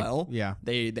really well. Yeah,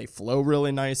 they flow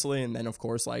really nicely, and then of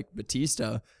course like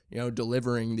Batista,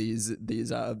 delivering these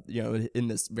in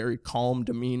this very calm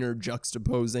demeanor,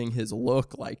 juxtaposing his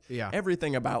look, like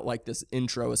everything about like this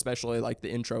intro, especially like the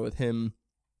intro with him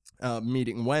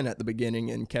meeting Wen at the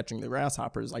beginning and catching the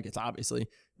grasshoppers, like it's obviously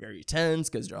very tense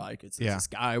because you're like, it's this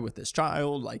guy with this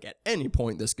child, like at any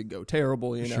point this could go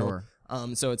terrible, Sure.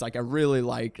 So it's like I really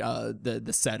like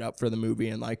the setup for the movie,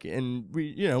 and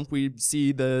we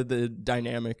see the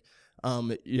dynamic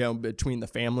between the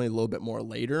family a little bit more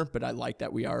later, but I like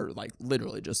that we are like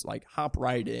literally just like hop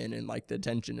right in, and like the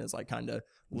tension is like kind of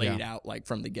laid out like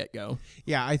from the get-go.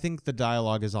 Yeah, I think the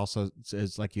dialogue is also,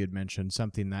 is like you had mentioned,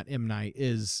 something that M. Night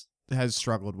has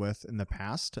struggled with in the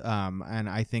past, and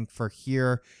I think for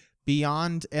here,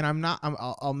 beyond, and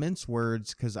I'll mince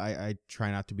words because I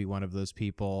try not to be one of those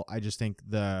people. I just think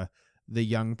the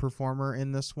young performer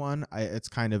in this one, it's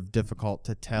kind of difficult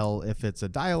to tell if it's a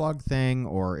dialogue thing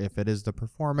or if it is the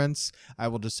performance. I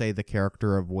will just say the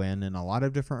character of Wen in a lot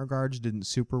of different regards didn't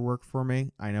super work for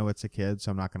me. I know it's a kid, so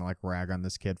I'm not going to like rag on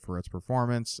this kid for its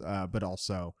performance, but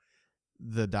also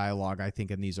the dialogue, I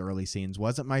think, in these early scenes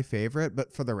wasn't my favorite,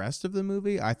 but for the rest of the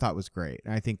movie, I thought was great.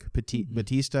 And I think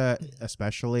Batista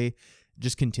especially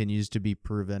just continues to be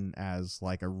proven as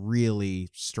like a really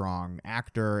strong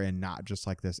actor and not just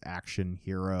like this action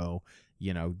hero,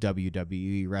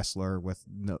 WWE wrestler with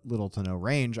little to no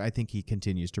range. I think he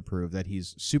continues to prove that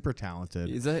he's super talented.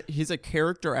 He's a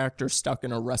character actor stuck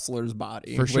in a wrestler's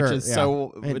body, for sure.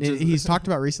 Which is he's talked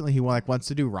about recently. He wants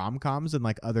to do rom-coms and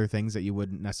like other things that you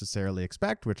wouldn't necessarily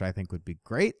expect, which I think would be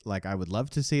great. Like I would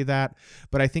love to see that.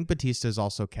 But I think Batista is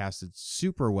also casted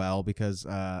super well because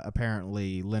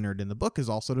apparently Leonard in the book is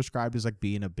also described as like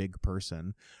being a big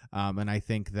person, and I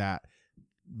think that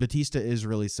Batista is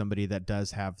really somebody that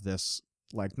does have this,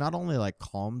 like, not only like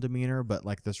calm demeanor, but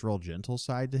like this real gentle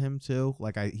side to him too.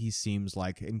 Like he seems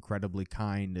like incredibly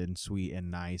kind and sweet and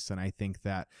nice. And I think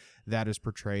that that is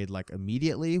portrayed like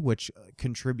immediately, which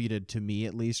contributed to me,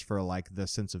 at least, for like the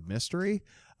sense of mystery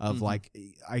of like,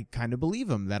 I kind of believe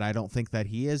him, that I don't think that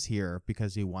he is here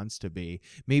because he wants to be.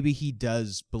 Maybe he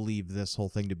does believe this whole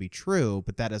thing to be true,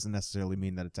 but that doesn't necessarily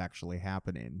mean that it's actually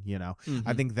happening, you know?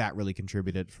 I think that really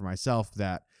contributed for myself,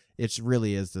 that it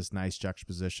really is this nice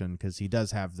juxtaposition, because he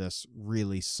does have this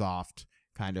really soft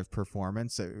kind of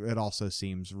performance. It also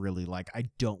seems really like, I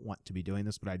don't want to be doing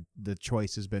this, but the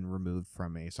choice has been removed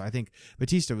from me. So I think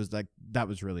Bautista was like, that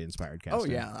was really inspired casting.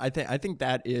 Oh yeah, I think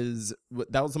that was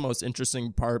the most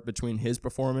interesting part between his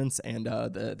performance and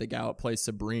the gal that plays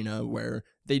Sabrina, where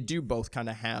they do both kind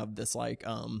of have this like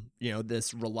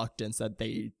this reluctance that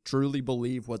they truly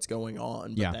believe what's going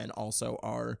on, but then also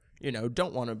are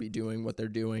don't want to be doing what they're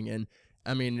doing. And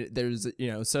I mean, there's,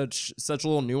 such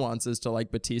little nuances to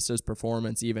like Bautista's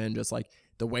performance, even just like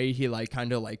the way he like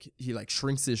kind of like he like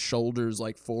shrinks his shoulders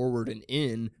like forward and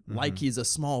in like he's a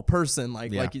small person,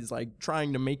 like he's like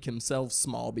trying to make himself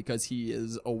small because he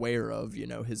is aware of,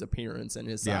 his appearance and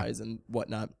his size and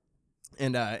whatnot.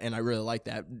 And I really like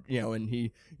that, and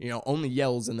he, only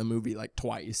yells in the movie like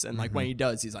twice. And like when he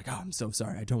does, he's like, oh, I'm so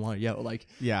sorry, I don't want to yell. Like,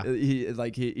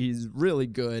 he's really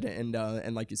good.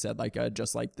 And like you said, like,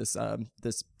 just like this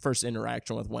first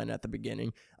interaction with Wen at the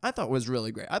beginning, I thought was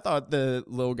really great. I thought the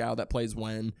little gal that plays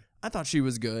Wen, I thought she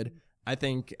was good. I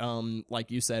think, like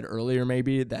you said earlier,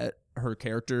 maybe that her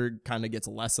character kind of gets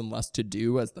less and less to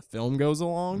do as the film goes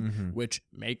along, which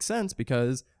makes sense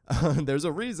because there's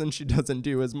a reason she doesn't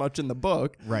do as much in the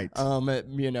book. Right.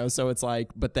 So it's like,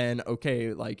 but then,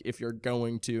 okay, like if you're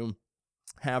going to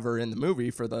have her in the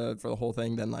movie for the whole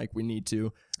thing, then like we need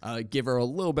to give her a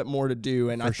little bit more to do.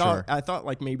 And I thought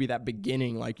like maybe that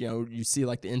beginning, like, you see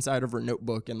like the inside of her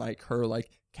notebook and like her like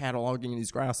cataloging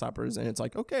these grasshoppers, and it's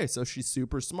like, okay, so she's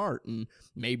super smart, and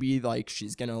maybe like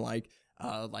she's gonna like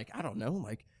I don't know,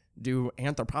 like do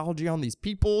anthropology on these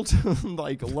people to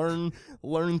like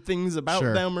learn things about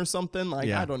them or something.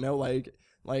 Like, I don't know, I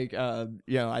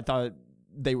thought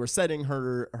they were setting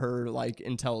her like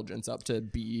intelligence up to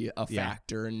be a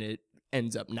factor, and it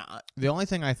ends up not. The only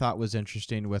thing I thought was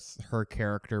interesting with her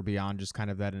character beyond just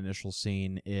kind of that initial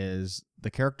scene is the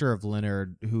character of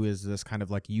Leonard, who is this kind of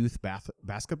like youth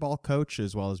basketball coach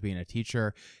as well as being a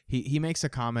teacher. He makes a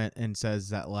comment and says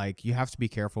that like, you have to be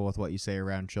careful with what you say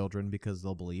around children because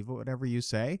they'll believe whatever you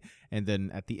say. And then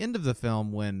at the end of the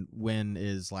film, when Wen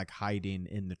is like hiding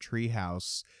in the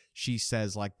treehouse, she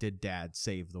says like, did Dad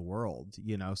save the world?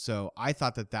 So I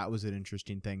thought that was an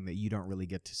interesting thing that you don't really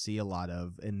get to see a lot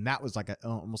of. And that was like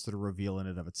almost a reveal in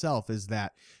and of itself, is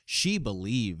that she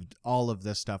believed all of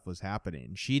this stuff was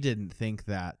happening. She didn't think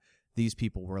that these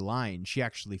people were lying. She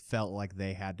actually felt like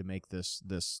they had to make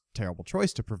this terrible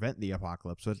choice to prevent the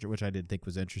apocalypse, which I did think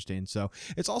was interesting. So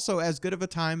it's also as good of a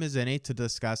time as any to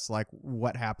discuss like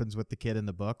what happens with the kid in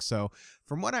the book. So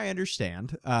from what I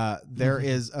understand, there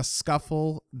is a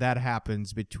scuffle that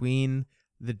happens between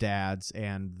the dads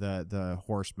and the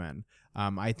horsemen.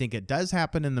 I think it does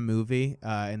happen in the movie,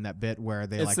 in that bit where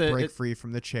they break free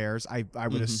from the chairs. I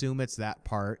would assume it's that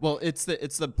part. Well, it's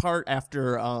the part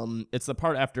after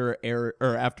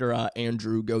after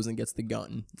Andrew goes and gets the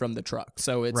gun from the truck.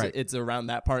 So it's around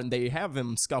that part, and they have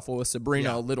him scuffle with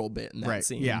Sabrina a little bit in that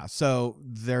scene. Yeah. So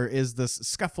there is this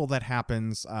scuffle that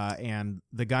happens, and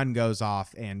the gun goes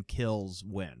off and kills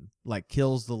Wen, like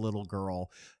kills the little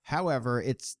girl. However,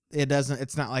 it's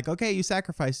not like, okay, you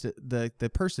sacrificed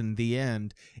the person, the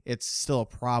end. It's still a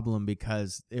problem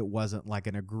because it wasn't like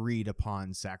an agreed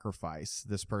upon sacrifice.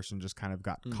 This person just kind of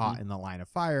got caught in the line of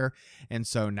fire. And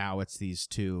so now it's these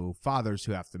two fathers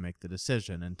who have to make the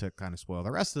decision. And to kind of spoil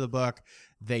the rest of the book,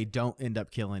 they don't end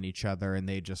up killing each other, and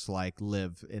they just like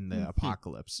live in the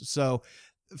apocalypse. So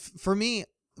for me,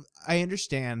 I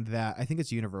understand that. I think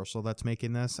it's Universal that's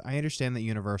making this. I understand that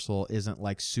Universal isn't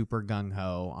like super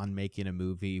gung-ho on making a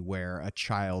movie where a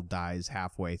child dies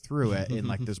halfway through it in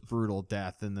like this brutal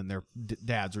death, and then their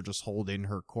dads are just holding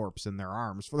her corpse in their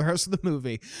arms for the rest of the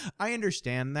movie. I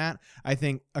understand that. I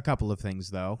think a couple of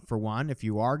things, though. For one, if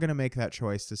you are going to make that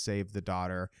choice to save the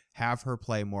daughter, have her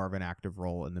play more of an active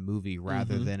role in the movie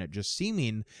rather than it just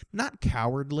seeming not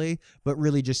cowardly, but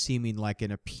really just seeming like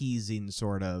an appeasing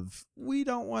sort of, we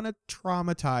don't want to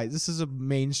traumatize. This is a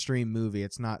mainstream movie.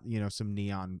 It's not, some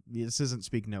neon. This isn't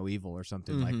Speak No Evil or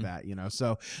something like that,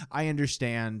 So I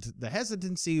understand the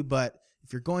hesitancy, but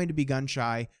if you're going to be gun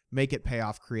shy, make it pay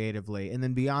off creatively. And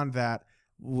then beyond that,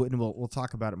 we'll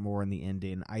talk about it more in the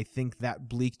ending. I think that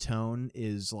bleak tone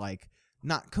is like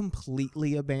not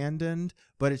completely abandoned,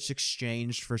 but it's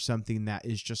exchanged for something that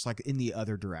is just like in the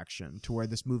other direction, to where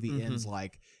this movie ends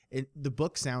like the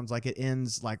book sounds like it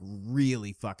ends like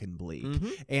really fucking bleak,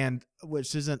 and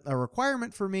which isn't a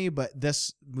requirement for me, but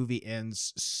this movie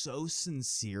ends so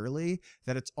sincerely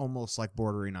that it's almost like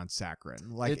bordering on saccharine.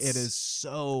 Like it is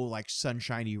so like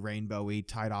sunshiny, rainbowy,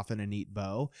 tied off in a neat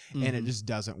bow, and it just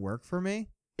doesn't work for me.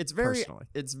 It's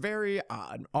very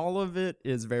odd. All of it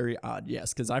is very odd,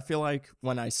 yes, because I feel like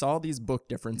when I saw these book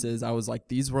differences, I was like,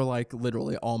 these were like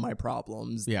literally all my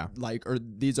problems. Yeah. Like, or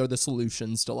these are the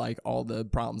solutions to like all the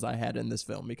problems I had in this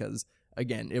film, because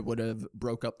again, it would have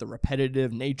broke up the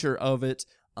repetitive nature of it.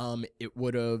 It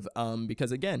would have,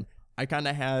 because again, I kind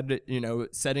of had,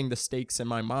 setting the stakes in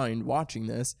my mind watching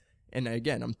this. And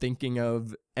again, I'm thinking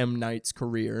of M. Night's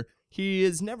career. He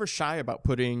is never shy about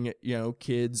putting,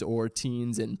 kids or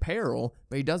teens in peril,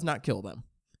 but he does not kill them.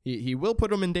 He will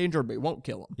put them in danger, but he won't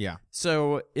kill them. Yeah.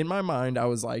 So in my mind, I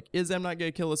was like, is M. Night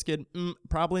gonna kill this kid?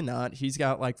 Probably not. He's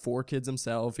got like 4 kids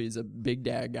himself. He's a big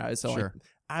dad guy. So sure.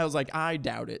 I was like, I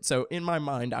doubt it. So in my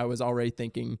mind, I was already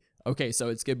thinking, okay, so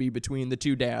it's gonna be between the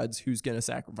 2 dads who's gonna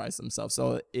sacrifice themselves.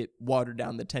 So it watered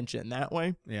down the tension that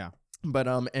way. Yeah. But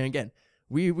and again,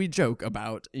 we joke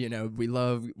about, we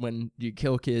love when you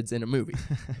kill kids in a movie.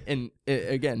 And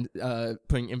again,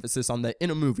 putting emphasis on the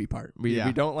in a movie part. We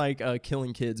don't like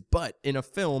killing kids, but in a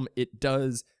film, it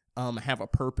does have a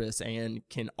purpose and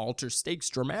can alter stakes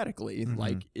dramatically.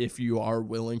 Like if you are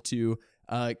willing to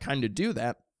kind of do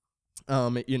that,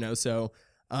 so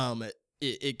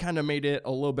it kind of made it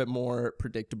a little bit more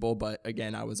predictable. But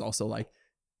again, I was also like,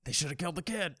 they should have killed the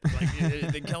kid.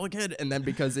 Like, they kill a kid. And then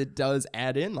because it does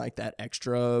add in like that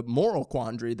extra moral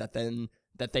quandary that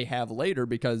they have later,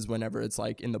 because whenever it's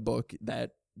like in the book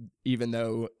that even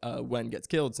though Wen gets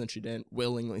killed, since she didn't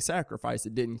willingly sacrifice,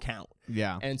 it didn't count.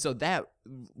 Yeah. And so that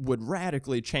would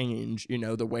radically change,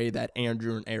 the way that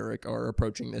Andrew and Eric are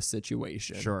approaching this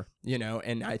situation. Sure.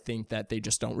 And I think that they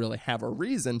just don't really have a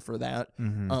reason for that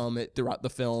throughout the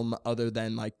film, other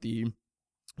than like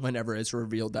whenever it's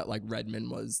revealed that like Redmond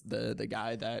was the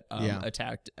guy that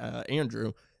attacked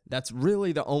Andrew. That's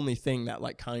really the only thing that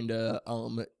like kind of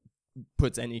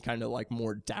puts any kind of like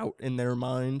more doubt in their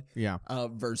mind. Yeah.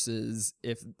 Versus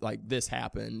if like this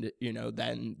happened,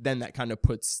 then that kind of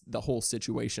puts the whole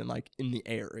situation like in the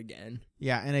air again.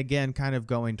 Yeah, and again, kind of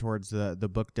going towards the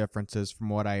book differences, from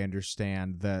what I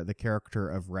understand, the character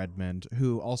of Redmond,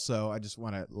 who also I just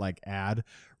want to like add,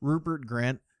 Rupert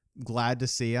Grint. Glad to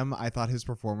see him. I thought his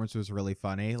performance was really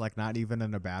funny, like not even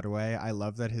in a bad way. I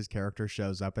love that his character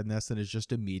shows up in this and is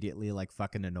just immediately like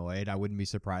fucking annoyed. I wouldn't be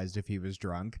surprised if he was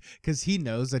drunk, because he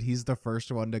knows that he's the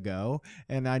first one to go.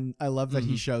 And I love that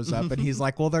he shows up and he's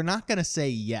like, well, they're not gonna say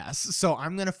yes, so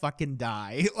I'm gonna fucking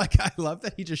die. Like, I love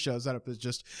that he just shows up as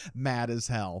just mad as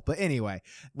hell. But anyway,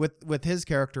 with his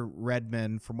character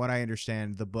Redmond, from what I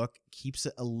understand, the book keeps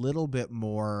it a little bit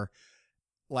more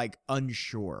like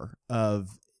unsure of,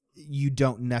 you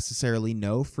don't necessarily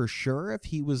know for sure if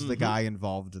he was the guy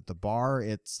involved at the bar.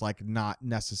 It's like not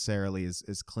necessarily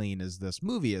as clean as this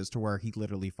movie is, to where he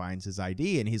literally finds his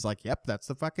ID and he's like, yep, that's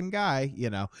the fucking guy,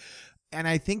 And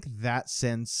I think that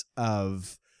sense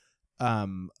of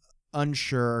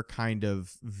unsure kind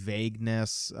of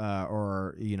vagueness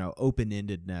or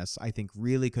open-endedness, I think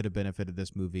really could have benefited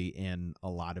this movie in a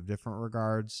lot of different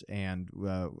regards, and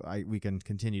we can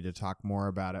continue to talk more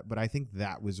about it, but I think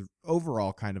that was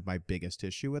overall kind of my biggest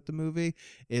issue with the movie,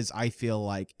 is I feel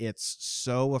like it's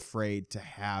so afraid to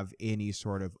have any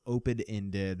sort of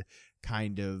open-ended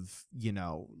kind of,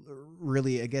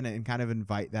 really, again, and kind of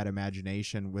invite that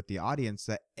imagination with the audience,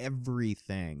 that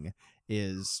everything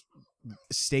is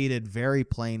stated very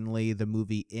plainly. The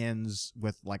movie ends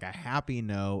with like a happy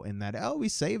note, and that, we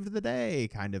saved the day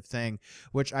kind of thing,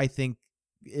 which I think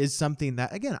is something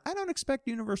that, again, I don't expect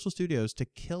Universal Studios to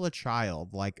kill a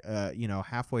child like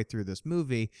halfway through this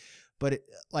movie, but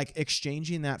like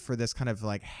exchanging that for this kind of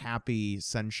like happy,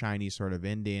 sunshiny sort of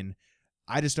ending,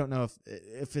 I just don't know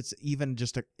if it's even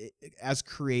just as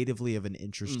creatively of an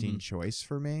interesting choice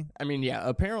for me. I mean, yeah,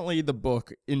 apparently the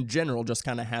book in general just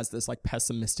kind of has this like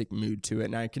pessimistic mood to it.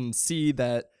 And I can see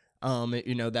that,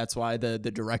 that's why the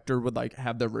director would like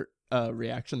have the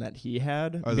reaction that he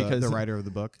had, or because the writer of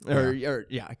the book, or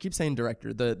I keep saying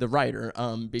director, the writer,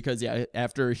 because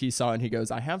after he saw it, he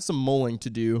goes, I have some mulling to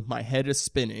do, my head is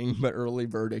spinning, but early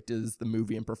verdict is the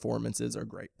movie and performances are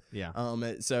great.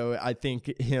 So I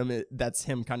think that's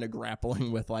him kind of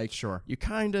grappling with like, sure, you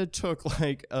kind of took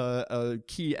like a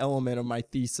key element of my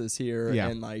thesis here,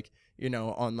 and like,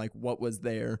 on like what was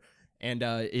there. And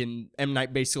in M.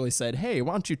 Night basically said, hey,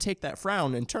 why don't you take that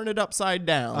frown and turn it upside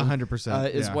down?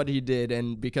 100% is what he did.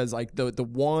 And because like the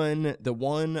one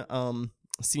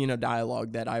scene of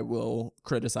dialogue that I will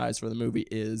criticize for the movie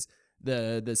is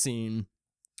the scene,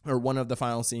 or one of the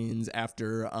final scenes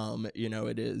after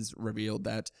it is revealed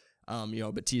that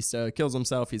Batista kills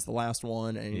himself. He's the last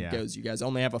one, and he goes, you guys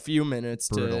only have a few minutes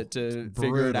to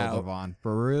figure it out.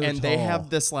 Brutal. And they have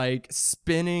this like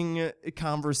spinning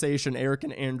conversation, Eric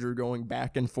and Andrew going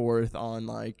back and forth on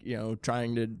like,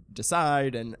 trying to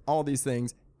decide and all these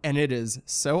things. And it is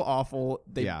so awful.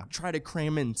 They try to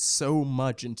cram in so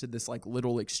much into this like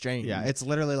little exchange. Yeah, it's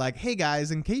literally like, hey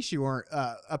guys, in case you weren't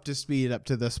up to speed up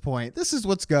to this point, this is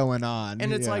what's going on.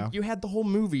 And it's like you had the whole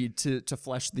movie to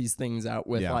flesh these things out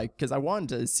with, like, because I wanted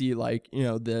to see like,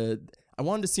 I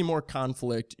wanted to see more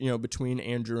conflict, between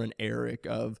Andrew and Eric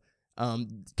of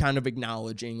kind of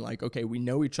acknowledging like, okay, we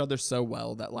know each other so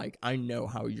well that like I know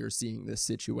how you're seeing this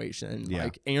situation.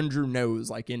 Like Andrew knows,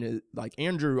 like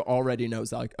Andrew already knows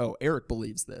that, like, oh, Eric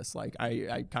believes this. Like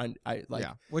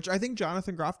which I think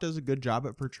Jonathan Groff does a good job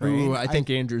at portraying. Ooh, I think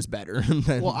Andrew's better.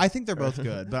 Well, I think they're both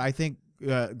good, but I think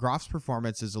Groff's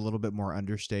performance is a little bit more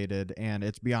understated, and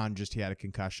it's beyond just he had a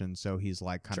concussion, so he's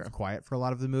like kind of quiet for a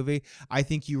lot of the movie. I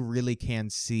think you really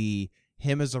can see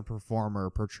him as a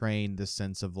performer portraying this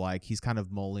sense of like he's kind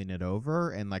of mulling it over,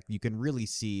 and like you can really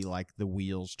see like the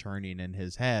wheels turning in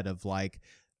his head of like,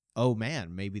 oh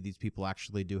man, maybe these people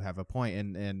actually do have a point,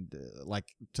 and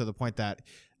like to the point that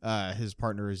his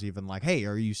partner is even like, hey,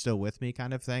 are you still with me,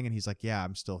 kind of thing, and he's like, yeah,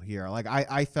 I'm still here. Like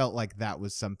I felt like that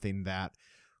was something that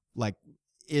like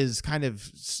is kind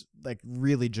of like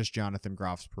really just Jonathan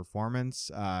Groff's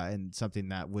performance, and something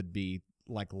that would be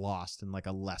like lost in like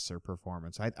a lesser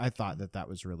performance. I thought that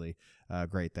was really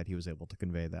great that he was able to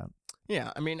convey that.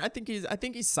 Yeah, I mean, I think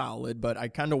he's solid, but I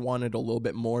kind of wanted a little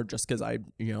bit more just because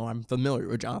I'm familiar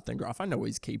with Jonathan Groff. I know what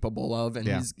he's capable of, and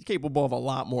he's capable of a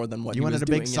lot more than what you he was doing.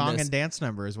 You wanted a big song and dance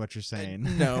number, is what you're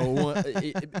saying. No,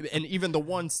 and even the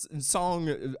one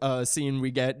song scene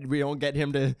we don't get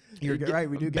him to. You're right,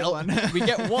 we do get one. We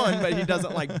get one, but he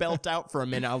doesn't like belt out for a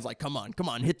minute. I was like, come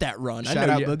on, hit that run. Shout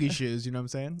out Boogie Shoes, you know what I'm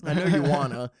saying? I know you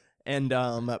wanna, and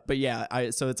but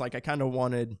yeah, so it's like I kind of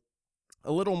wanted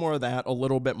a little more of that, a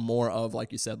little bit more of,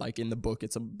 like you said, like in the book,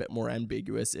 it's a bit more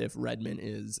ambiguous if Redman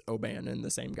is O'Bannon, the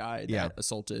same guy that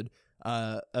assaulted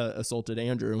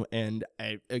Andrew. And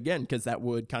again, because that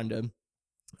would kind of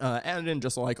add in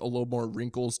just like a little more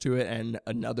wrinkles to it. And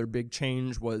another big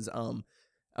change was,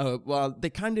 well, they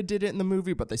kind of did it in the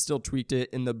movie, but they still tweaked it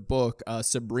in the book.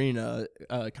 Sabrina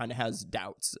kind of has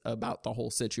doubts about the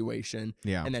whole situation.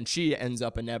 Yeah. And then she ends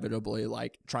up inevitably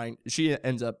she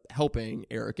ends up helping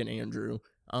Eric and Andrew,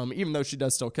 even though she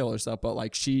does still kill herself, but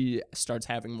like she starts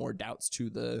having more doubts to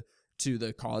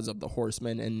the cause of the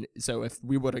Horsemen. And so if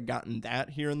we would have gotten that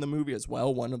here in the movie as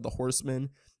well, one of the Horsemen,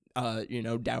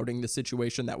 doubting the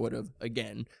situation, that would have,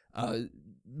 again,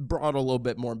 brought a little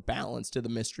bit more balance to the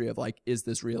mystery of like, is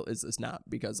this real, is this not?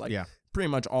 Because like pretty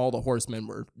much all the Horsemen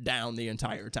were down the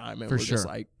entire time and were just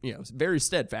like, very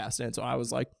steadfast. And so I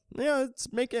was like,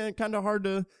 it's making it kind of hard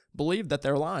to believe that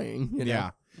they're lying,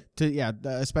 know?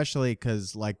 Especially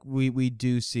because like we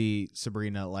do see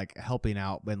Sabrina like helping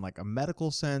out in like a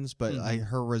medical sense, but like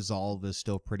her resolve is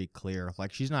still pretty clear.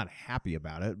 Like she's not happy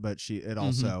about it, but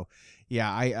also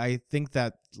I think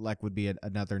that like would be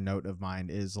another note of mine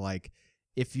is like,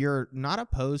 if you're not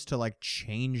opposed to like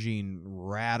changing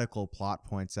radical plot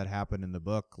points that happen in the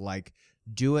book, like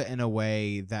do it in a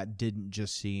way that didn't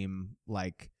just seem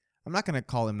like, I'm not going to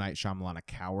call M. Night Shyamalan a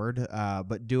coward,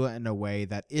 but do it in a way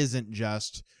that isn't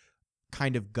just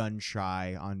kind of gun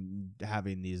shy on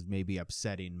having these maybe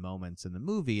upsetting moments in the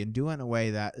movie, and do it in a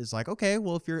way that is like, okay,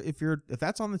 well, if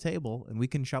that's on the table and we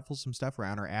can shuffle some stuff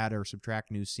around or add or subtract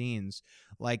new scenes,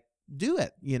 like do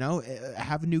it,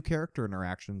 have new character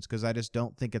interactions, because I just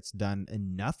don't think it's done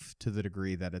enough to the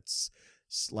degree that it's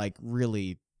like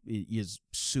really is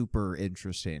super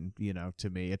interesting, to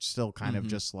me. It's still kind of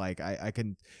just like I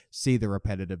can see the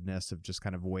repetitiveness of just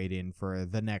kind of waiting for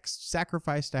the next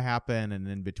sacrifice to happen, and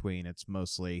in between it's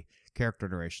mostly character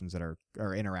iterations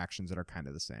or interactions that are kind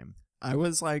of the same. I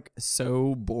was like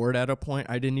so bored at a point.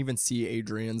 I didn't even see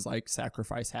Adrian's like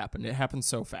sacrifice happen. It happened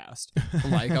so fast.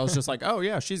 Like I was just like, oh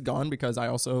yeah, she's gone, because I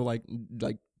also like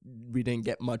we didn't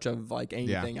get much of like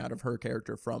anything out of her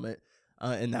character from it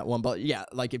in that one. But yeah,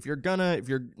 like if you're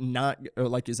not,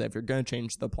 like you said, if you're gonna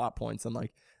change the plot points, and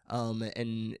like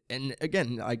and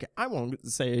again, like I won't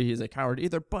say he's a coward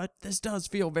either, but this does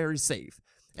feel very safe.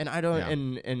 And I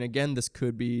don't and again, this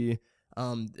could be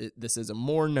this is a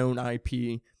more known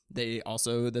IP.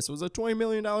 this was a $20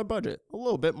 million budget, a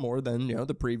little bit more than,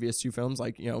 the previous two films.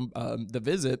 Like, The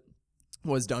Visit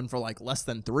was done for like less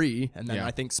than 3, and then I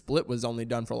think Split was only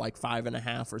done for like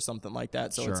 5.5 or something like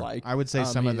that. So it's like, I would say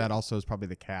some of that also is probably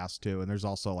the cast too, and there's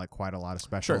also like quite a lot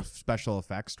of special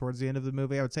effects towards the end of the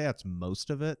movie. I would say that's most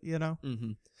of it,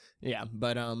 Mm-hmm. Yeah,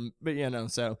 but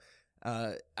so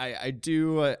I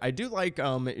do like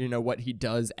what he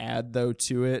does add though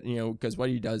to it, because what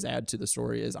he does add to the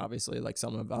story is obviously like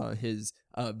some of his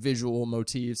visual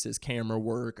motifs, his camera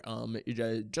work,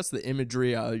 just the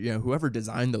imagery. Whoever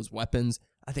designed those weapons,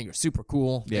 I think are super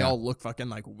cool. They all look fucking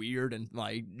like weird and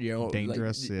like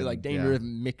dangerous, like dangerous,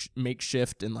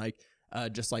 makeshift, and like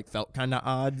just like felt kind of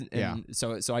odd. And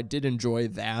so I did enjoy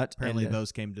that. Apparently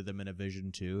those came to them in a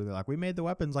vision too. They're like, we made the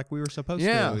weapons like we were supposed to.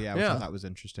 Yeah, which I thought was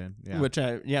interesting. Yeah. Which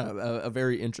a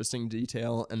very interesting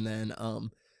detail. And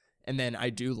then I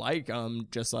do like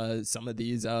just some of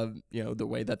these the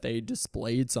way that they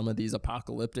displayed some of these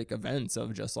apocalyptic events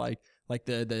of just like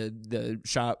the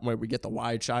shot where we get the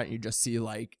wide shot and you just see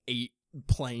like 8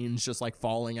 planes just like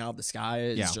falling out of the sky.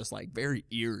 It's just like very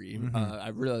eerie. Mm-hmm. I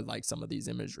really like some of these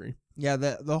imagery. Yeah,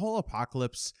 the whole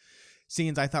apocalypse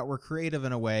scenes I thought were creative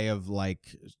in a way of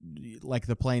like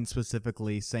the plane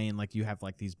specifically saying like you have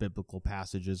like these biblical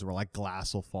passages where like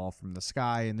glass will fall from the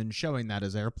sky, and then showing that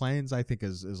as airplanes I think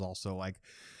is also like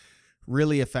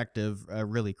really effective,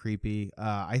 really creepy.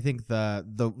 I think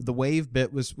the wave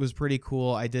bit was pretty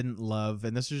cool. I didn't love,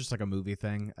 and this is just like a movie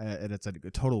thing, and it's a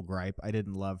total gripe. I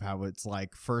didn't love how it's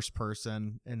like first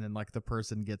person, and then like the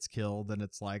person gets killed, and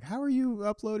it's like, how are you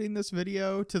uploading this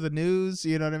video to the news?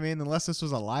 You know what I mean? Unless this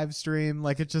was a live stream,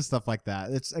 like it's just stuff like that.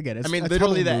 It's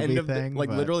literally the end of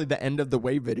literally the end of the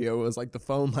wave video was like the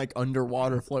phone like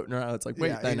underwater floating around. It's like,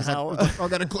 wait, then how? Like, I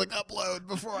gotta click upload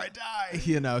before I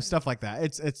die. Stuff like that.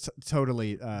 It's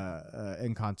totally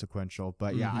inconsequential,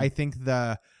 but yeah, I think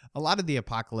a lot of the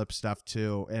apocalypse stuff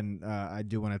too, and I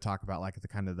do want to talk about like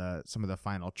some of the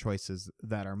final choices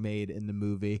that are made in the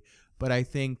movie, but I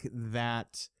think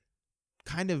that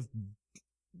kind of,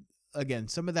 again,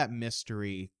 some of that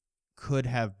mystery could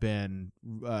have been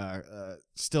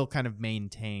still kind of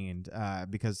maintained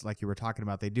because like you were talking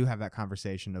about, they do have that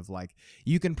conversation of like,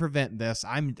 you can prevent this.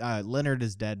 Leonard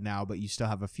is dead now, but you still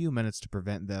have a few minutes to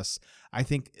prevent this. I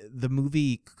think the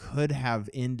movie could have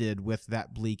ended with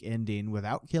that bleak ending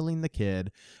without killing the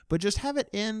kid, but just have it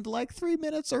end like 3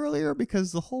 minutes earlier,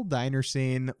 because the whole diner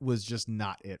scene was just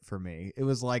not it for me. It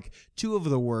was like 2 of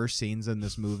the worst scenes in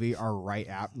this movie are right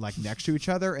at like next to each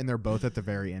other, and they're both at the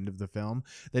very end of the film.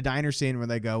 The diner scene where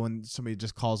they go and somebody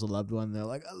just calls a loved one, and they're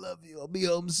like, I love you, I'll be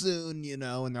home soon,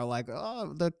 and they're like,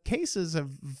 oh, the cases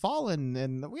have fallen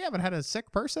and we haven't had a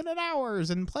sick person in hours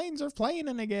and planes are flying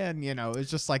in again.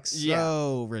 It's just like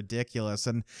so ridiculous.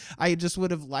 And I just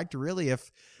would have liked really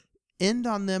if end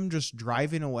on them just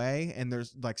driving away and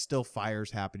there's like still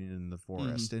fires happening in the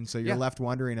forest. And so you're left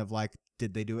wondering of like,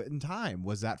 did they do it in time?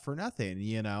 Was that for nothing?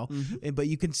 But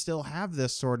you can still have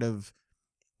this sort of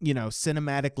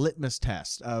cinematic litmus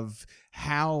test of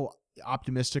how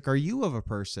optimistic are you of a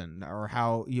person, or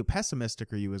how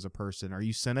pessimistic are you as a person? Are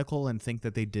you cynical and think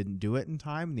that they didn't do it in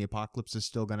time and the apocalypse is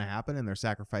still going to happen and their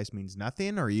sacrifice means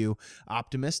nothing? Or are you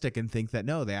optimistic and think that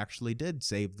no, they actually did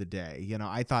save the day?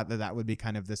 I thought that would be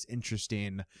kind of this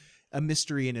interesting, a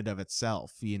mystery in and of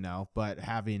itself, but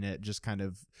having it just kind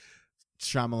of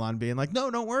Shyamalan being like,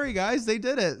 no, don't worry, guys, they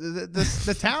did it.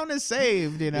 The town is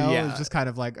saved, It's just kind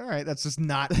of like, all right, that's just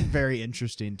not very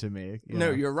interesting to me. No,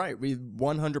 you're right. We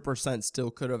 100% still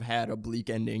could have had a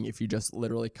bleak ending if you just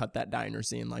literally cut that diner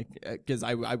scene, like, because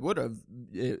I would have,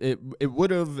 it would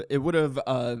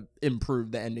have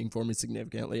improved the ending for me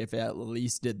significantly if it at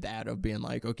least did that of being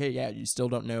like, okay, yeah, you still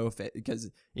don't know if it,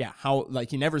 because how, like,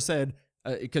 he never said.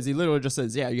 Because he literally just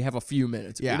says, yeah, you have a few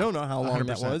minutes. Yeah, we don't know how long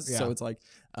that was. Yeah. So it's like,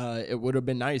 it would have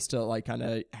been nice to like kind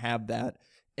of have that.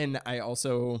 And I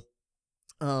also,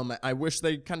 I wish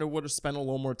they kind of would have spent a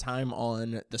little more time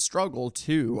on the struggle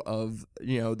too of,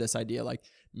 this idea, like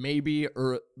maybe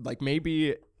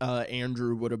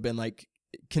Andrew would have been like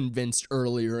convinced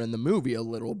earlier in the movie a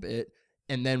little bit.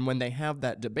 And then when they have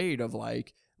that debate of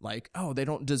like, oh, they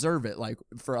don't deserve it, like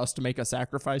for us to make a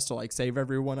sacrifice to like save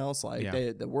everyone else, like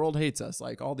the world hates us,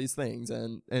 like all these things,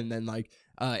 and then like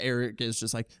Eric is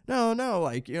just like, no,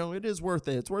 like, it is worth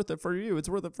it, it's worth it for you, it's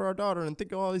worth it for our daughter, and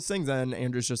think of all these things, and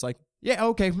Andrew's just like, yeah,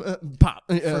 okay, pop.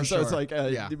 So sure. It's like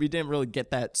we didn't really get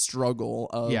that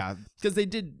struggle of, because they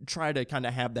did try to kind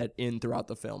of have that in throughout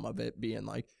the film of it being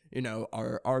like,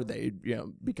 are they,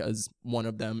 because one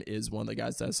of them is one of the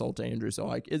guys that assaulted Andrew, so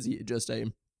like, is he just a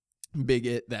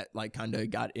bigot that like kind of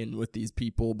got in with these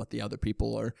people, but the other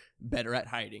people are better at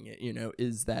hiding it,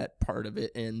 is that part of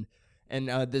it. And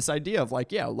this idea of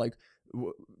like, yeah, like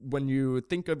when you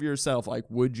think of yourself, like,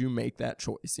 would you make that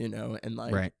choice, and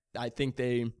like, right. I think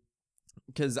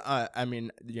because I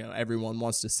mean, everyone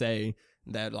wants to say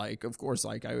that, like, of course,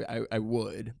 like I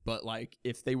would, but like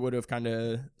if they would have kind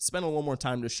of spent a little more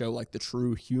time to show like the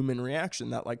true human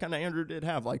reaction that like kind of Andrew did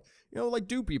have, like, like,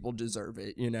 do people deserve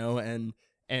it,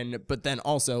 but then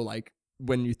also like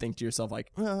when you think to yourself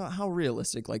like, well, how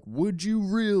realistic, like, would you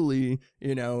really,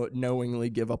 knowingly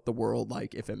give up the world,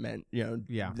 like if it meant,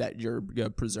 that you're gonna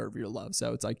preserve your love.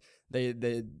 So it's like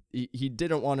he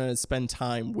didn't want to spend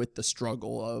time with the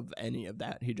struggle of any of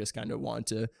that. He just kind of wanted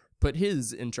to put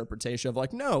his interpretation of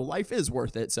like, no, life is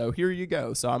worth it. So here you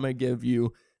go. So I'm going to give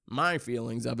you my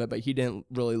feelings of it, but he didn't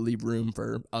really leave room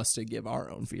for us to give our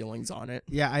own feelings on it.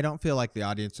 Yeah, I don't feel like the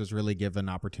audience was really given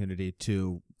opportunity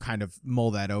to kind of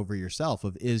mull that over yourself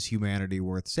of, is humanity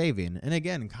worth saving? And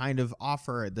again, kind of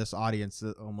offer this audience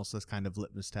almost this kind of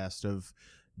litmus test of,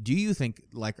 do you think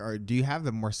like, or do you have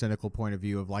the more cynical point of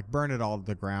view of like, burn it all to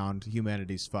the ground,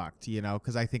 humanity's fucked,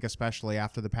 because I think especially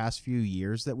after the past few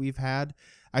years that we've had,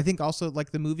 I think also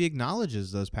like the movie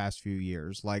acknowledges those past few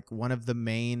years. Like one of the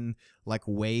main like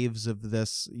waves of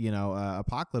this,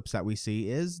 apocalypse that we see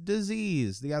is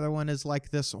disease. The other one is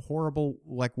like this horrible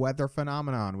like weather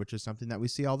phenomenon, which is something that we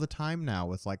see all the time now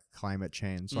with like climate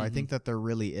change. So I think that there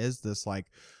really is this like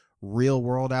real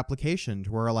world application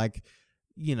to where like,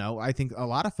 I think a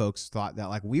lot of folks thought that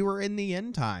like we were in the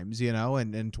end times, in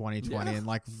 2020 and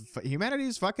like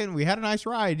humanity's fucking, we had a nice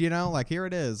ride, like here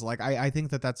it is. Like, I think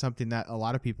that that's something that a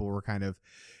lot of people were kind of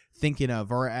thinking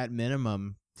of, or at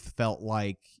minimum felt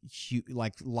like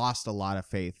lost a lot of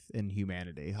faith in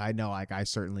humanity. I know like I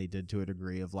certainly did to a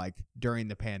degree of like during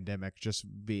the pandemic, just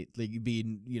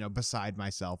being, beside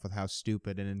myself with how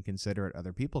stupid and inconsiderate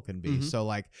other people can be. So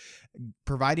like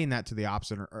providing that to the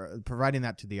opposite or providing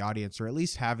that to the audience, or at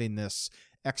least having this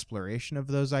exploration of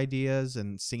those ideas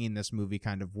and seeing this movie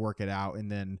kind of work it out and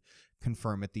then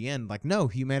confirm at the end, like, no,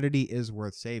 humanity is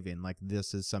worth saving. Like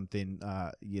this is something,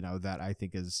 that I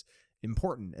think is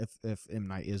important if M.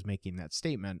 Night is making that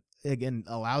statement. Again,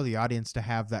 allow the audience to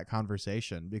have that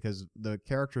conversation, because the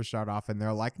characters start off and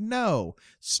they're like, no,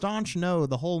 staunch no,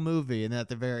 the whole movie, and at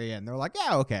the very end they're like,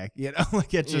 yeah, okay,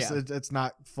 like it's just it's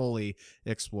not fully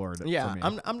explored. For me.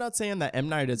 I'm not saying that M.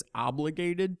 Night is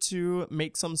obligated to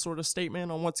make some sort of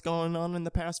statement on what's going on in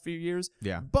the past few years,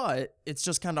 but it's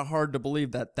just kind of hard to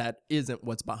believe that that isn't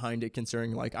what's behind it,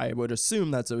 considering like I would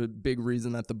assume that's a big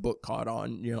reason that the book caught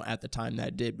on, at the time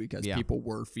that did, because people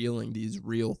were feeling these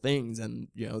real things, and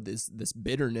this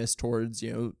bitterness towards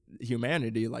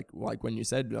humanity, like when you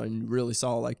said, and you really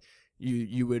saw like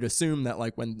you would assume that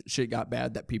like when shit got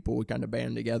bad that people would kind of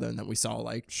band together, and then we saw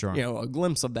like a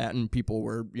glimpse of that, and people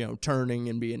were turning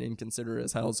and being inconsiderate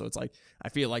as hell. So it's like I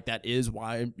feel like that is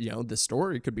why the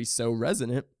story could be so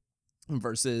resonant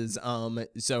versus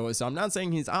so I'm not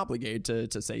saying he's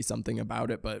obligated to say something about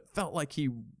it, but felt like he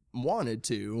wanted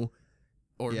to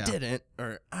or didn't,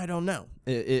 or I don't know.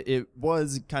 It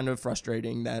was kind of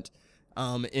frustrating that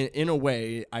in a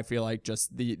way I feel like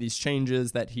just these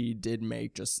changes that he did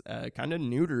make just kind of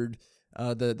neutered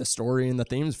the story and the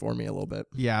themes for me a little bit.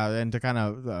 Yeah, and to kind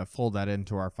of fold that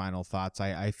into our final thoughts,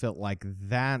 I felt like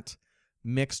that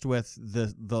mixed with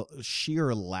the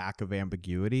sheer lack of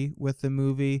ambiguity with the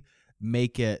movie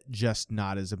make it just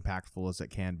not as impactful as it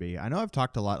can be. I know I've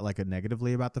talked a lot like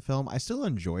negatively about the film. I still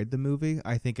enjoyed the movie.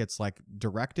 I think it's like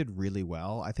directed really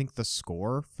well. I think the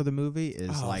score for the movie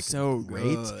is so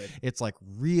great. Good. It's like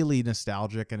really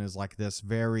nostalgic and is like this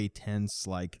very tense,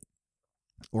 like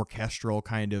orchestral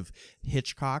kind of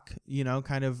Hitchcock,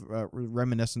 kind of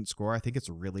reminiscent score. I think it's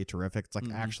really terrific. It's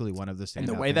like actually one of the standout and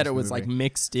the way that it was like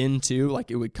mixed into, like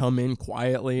it would come in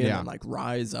quietly and then like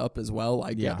rise up as well.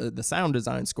 Like the sound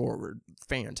design score were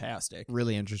fantastic,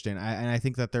 really interesting. And I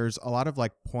think that there's a lot of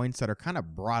like points that are kind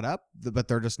of brought up, but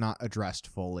they're just not addressed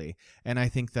fully. And I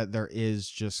think that there is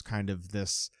just kind of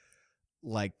this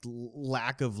like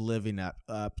lack of living up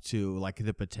to like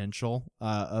the potential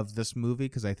of this movie,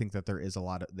 because I think that there is a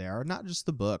lot there, not just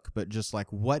the book, but just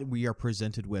like what we are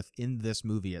presented with in this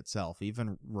movie itself,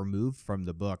 even removed from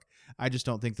the book. I just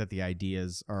don't think that the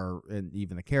ideas are, and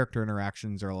even the character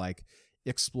interactions are like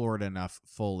explored enough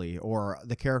fully, or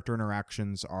the character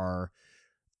interactions are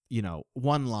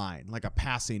one line, like a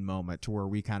passing moment to where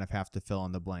we kind of have to fill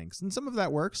in the blanks. And some of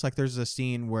that works. Like there's a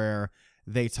scene where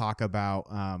they talk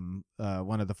about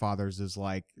one of the fathers is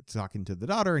like talking to the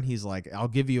daughter, and he's like, I'll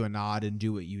give you a nod and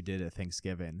do what you did at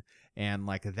Thanksgiving. And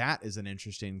like that is an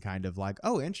interesting kind of like,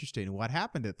 oh, interesting. What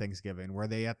happened at Thanksgiving? Were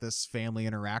they at this family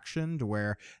interaction to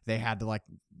where they had to like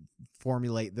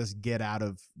formulate this get out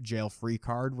of jail free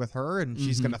card with her, and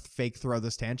she's gonna fake throw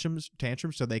this tantrum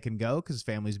so they can go because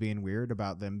family's being weird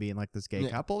about them being like this gay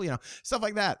couple, stuff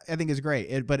like that. I think is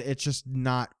great, but it's just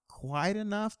not quite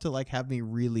enough to like have me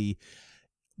really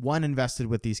one, invested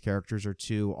with these characters, or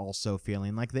two, also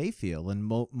feeling like they feel and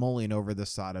mulling over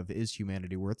this thought of, is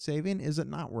humanity worth saving? Is it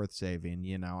not worth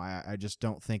saving? I just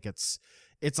don't think it's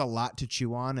a lot to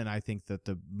chew on, and I think that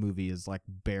the movie is like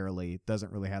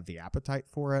doesn't really have the appetite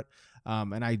for it.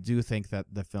 And I do think that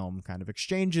the film kind of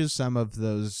exchanges some of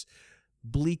those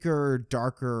bleaker,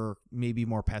 darker, maybe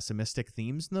more pessimistic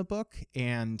themes in the book.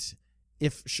 And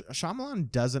if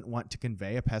Shyamalan doesn't want to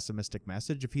convey a pessimistic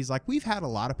message, if he's like, we've had a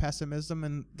lot of pessimism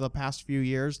in the past few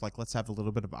years, like let's have a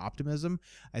little bit of optimism,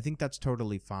 I think that's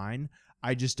totally fine.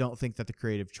 I just don't think that the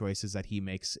creative choices that he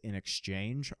makes in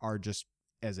exchange are just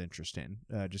as interesting,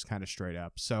 just kind of straight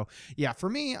up. So yeah, for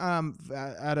me,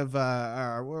 out of what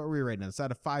are we rating this?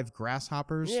 Out of 5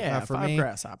 grasshoppers? For 5 me,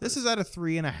 grasshoppers. This is out of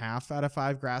 3.5 out of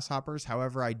 5 grasshoppers.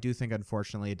 However, I do think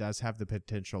unfortunately it does have the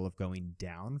potential of going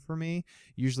down for me.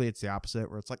 Usually it's the opposite,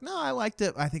 where it's like, no, I liked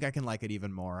it. I think I can like it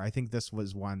even more. I think this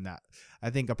was one that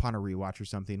I think upon a rewatch or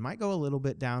something might go a little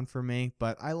bit down for me,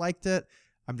 but I liked it.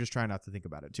 I'm just trying not to think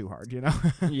about it too hard,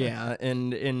 Yeah,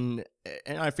 and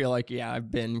I feel like I've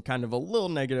been kind of a little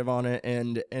negative on it,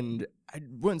 and I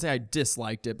wouldn't say I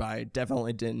disliked it, but I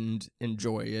definitely didn't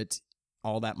enjoy it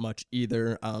all that much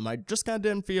either. I just kind of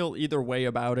didn't feel either way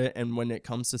about it, and when it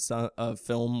comes to a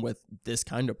film with this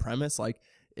kind of premise, like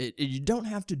you don't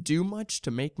have to do much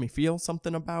to make me feel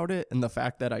something about it, and the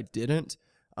fact that I didn't,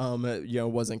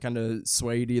 wasn't kind of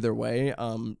swayed either way.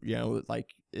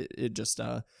 Like it just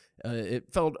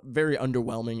it felt very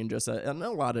underwhelming in just in a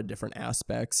lot of different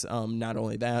aspects. Not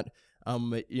only that,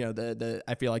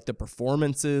 I feel like the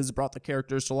performances brought the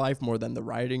characters to life more than the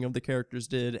writing of the characters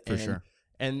did. For sure.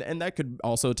 And that could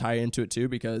also tie into it too,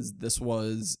 because this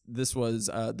was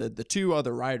the 2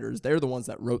 other writers. They're the ones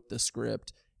that wrote the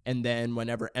script. And then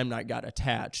whenever M. Night got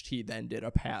attached, he then did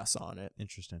a pass on it.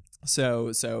 Interesting. So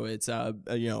it's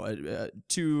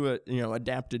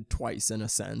adapted twice in a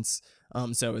sense.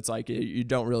 So it's like you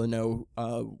don't really know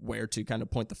where to kind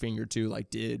of point the finger to. Like,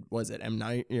 was it M.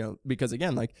 Night? Because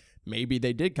again, like maybe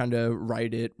they did kind of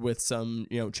write it with some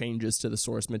changes to the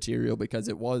source material, because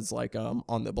it was like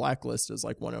on the blacklist as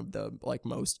like one of the like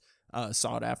most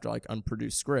sought after like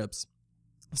unproduced scripts.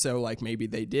 So like maybe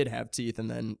they did have teeth, and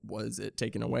then was it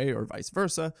taken away, or vice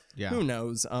versa? Yeah. Who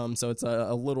knows? So it's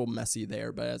a little messy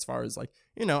there. But as far as like,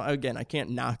 again, I can't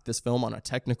knock this film on a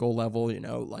technical level,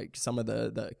 like some of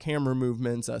the camera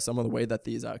movements, some of the way that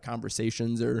these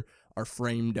conversations are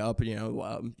framed up,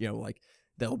 like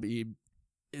they'll be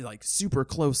like super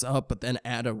close up, but then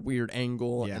at a weird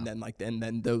angle, and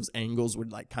then those angles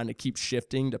would like kind of keep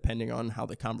shifting depending on how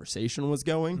the conversation was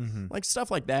going, like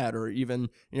stuff like that, or even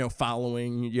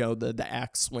following the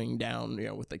axe swing down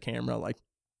with the camera, like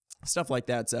stuff like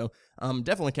that. So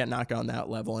definitely can't knock it on that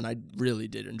level, and I really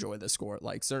did enjoy the score.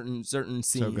 Like certain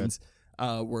scenes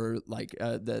were like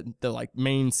the like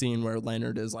main scene where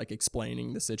Leonard is like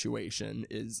explaining the situation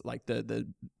is like the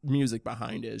music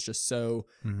behind it is just so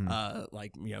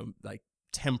like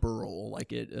temporal,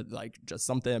 like it like just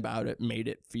something about it made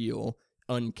it feel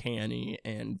uncanny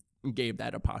and gave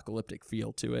that apocalyptic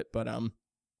feel to it. But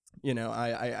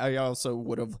I also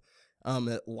would have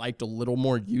liked a little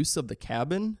more use of the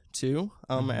cabin too,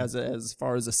 as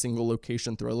far as a single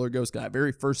location thriller goes. That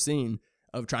very first scene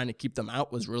of trying to keep them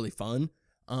out was really fun.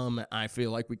 I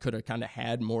feel like we could have kind of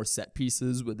had more set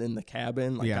pieces within the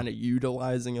cabin, like kind of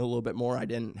utilizing it a little bit more. I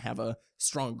didn't have a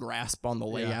strong grasp on the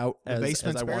layout the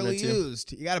basement's as I barely wanted to.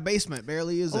 used. You got a basement,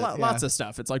 barely use it. Lots of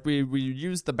stuff. It's like we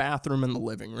used the bathroom in the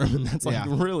living room, and that's like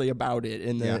really about it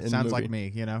in the in sounds the movie. Like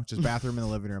me, just bathroom in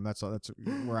the living room. That's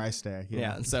where I stay.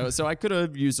 So I could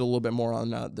have used a little bit more on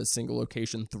the single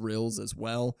location thrills as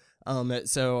well.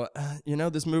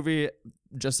 This movie,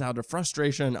 just out of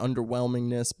frustration,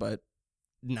 underwhelmingness, but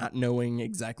not knowing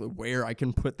exactly where I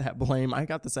can put that blame, I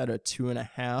got this at a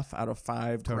 2.5 out of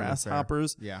 5 totally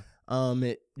grasshoppers. Fair.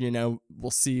 Yeah.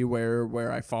 We'll see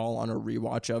where I fall on a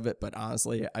rewatch of it, but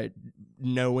honestly,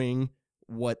 knowing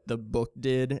what the book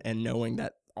did and knowing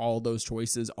that all those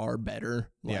choices are better,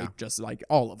 just like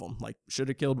all of them, like should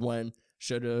have killed Wen,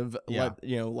 should have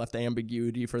left the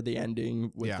ambiguity for the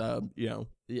ending with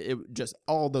it just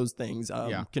all those things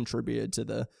contributed to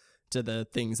to the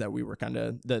things that we were kind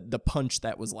of the punch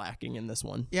that was lacking in this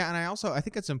one. Yeah, and I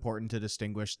think it's important to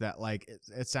distinguish that, like,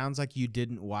 it sounds like you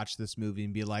didn't watch this movie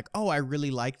and be like, oh, I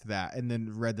really liked that, and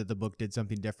then read that the book did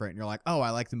something different, and you're like, oh,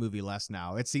 I like the movie less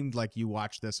now. It seemed like you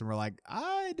watched this and were like,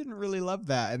 I didn't really love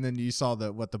that, and then you saw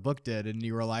what the book did, and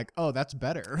you were like, oh, that's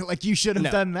better. Like, you should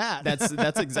have done that.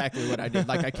 That's exactly what I did.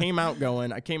 Like, I came out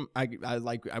going,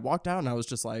 I walked out and I was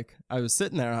just like, I was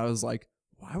sitting there, I was like,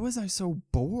 why was I so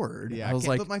bored? Yeah, I was can't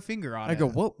like, put my finger on it. I go,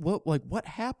 what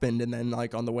happened? And then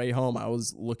like on the way home, I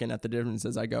was looking at the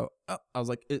differences. I go, oh, I was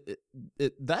like,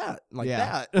 that.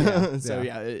 Yeah, So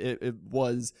it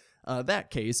was that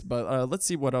case. But let's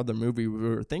see what other movie we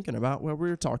were thinking about while we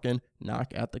were talking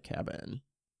Knock at the Cabin.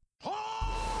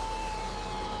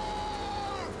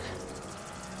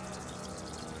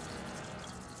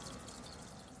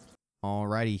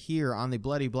 Alrighty, here on the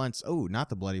Bloody Blunts, not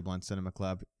the Bloody Blunt Cinema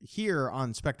Club. Here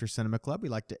on Spectre Cinema Club, we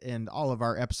like to end all of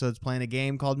our episodes playing a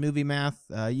game called Movie Math.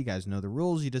 You guys know the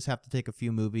rules. You just have to take a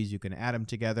few movies. You can add them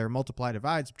together, multiply,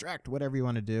 divide, subtract, whatever you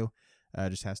want to do.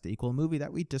 Just has to equal a movie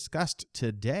that we discussed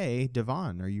today.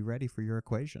 Devon, are you ready for your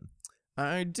equation?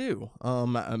 I do.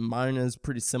 Mine is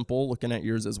pretty simple, looking at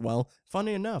yours as well.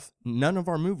 Funny enough, none of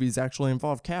our movies actually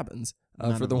involve cabins.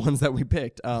 For the ones that we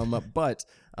picked. But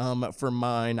for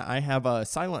mine, I have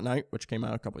Silent Night, which came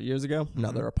out a couple of years ago,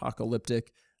 another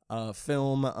apocalyptic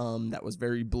film that was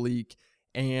very bleak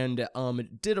and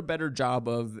did a better job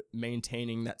of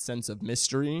maintaining that sense of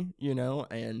mystery,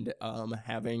 and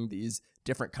having these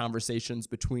different conversations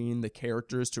between the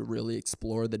characters to really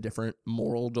explore the different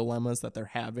moral dilemmas that they're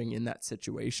having in that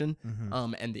situation.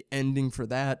 And the ending for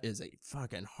that is a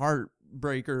fucking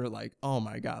heartbreaker. Like, oh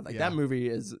my God, that movie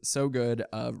is so good.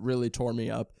 Really tore me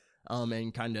up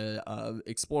and kind of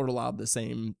explored a lot of the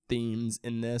same themes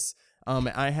in this.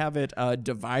 I have it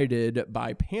divided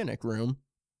by Panic Room.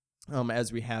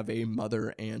 As we have a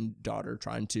mother and daughter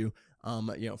trying to,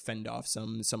 fend off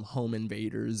some home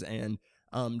invaders, and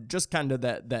just kind of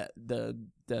the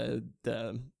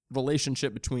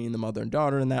relationship between the mother and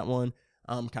daughter in that one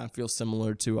kind of feels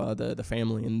similar to the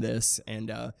family in this,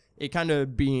 and it kind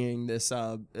of being this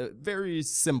very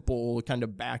simple kind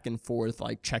of back and forth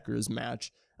like checkers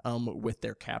match with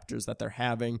their captors that they're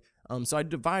having. So I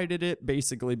divided it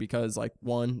basically because, like,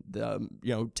 one,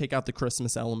 take out the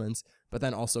Christmas elements, but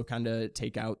then also kind of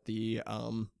take out the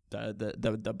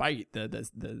bite,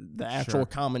 the actual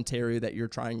commentary that you're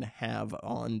trying to have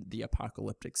on the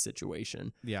apocalyptic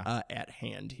situation at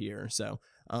hand here. So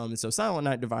Silent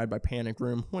Night divided by Panic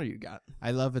Room. What do you got?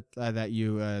 I love it that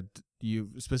you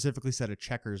specifically said a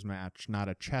checkers match, not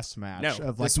a chess match.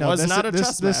 No, this was not a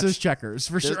chess match. This is checkers,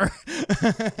 for sure.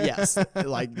 Yes,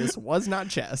 like, this was not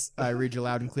chess. I read you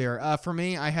loud and clear. For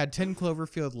me, I had 10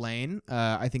 Cloverfield Lane.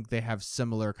 I think they have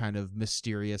similar kind of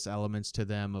mysterious elements to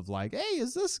them of like, hey,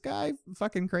 is this guy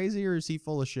fucking crazy or is he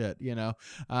full of shit,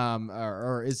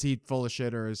 or is he full of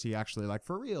shit or is he actually, like,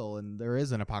 for real and there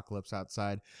is an apocalypse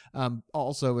outside.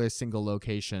 Also a single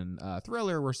location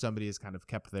thriller where somebody is kind of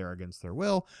kept there against their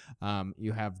will.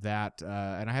 You have that,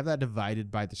 and I have that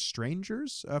divided by The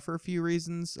Strangers for a few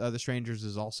reasons. The Strangers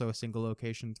is also a single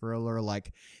location thriller,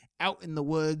 like out in the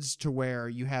woods, to where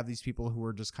you have these people who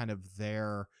are just kind of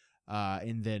there,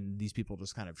 and then these people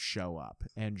just kind of show up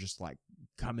and just like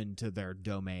come into their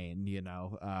domain. They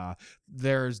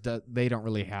don't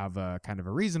really have a kind of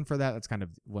a reason for that. That's kind of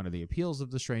one of the appeals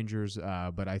of The Strangers,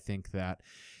 but I think that.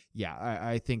 Yeah,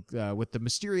 I think with the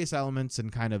mysterious elements and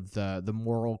kind of the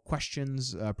moral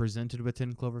questions presented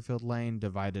within Cloverfield Lane,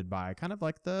 divided by kind of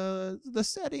like the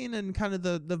setting and kind of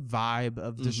the vibe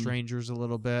of The Strangers a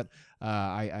little bit,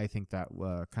 I think that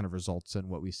kind of results in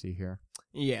what we see here.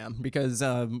 Yeah, because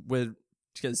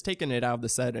taking it out of the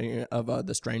setting of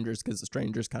The Strangers, because The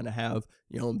Strangers kind of have,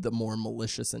 the more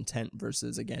malicious intent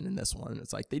versus, again, in this one,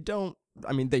 it's like they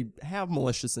have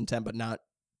malicious intent, but not,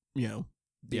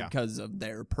 because of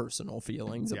their personal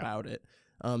feelings about it.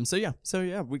 So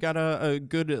we got a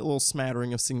good little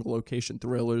smattering of single location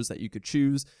thrillers that you could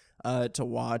choose to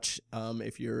watch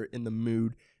if you're in the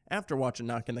mood after watching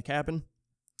Knock in the Cabin.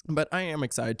 But I am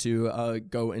excited to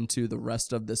go into the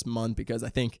rest of this month because I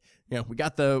think, I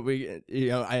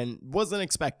wasn't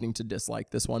expecting to dislike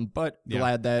this one, but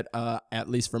glad that at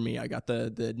least for me, I got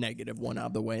the negative one out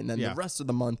of the way. And then the rest of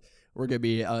the month, we're gonna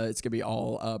be it's gonna be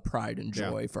all pride and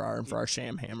joy for our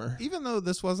Sham Hammer. Even though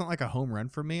this wasn't like a home run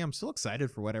for me, I'm still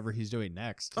excited for whatever he's doing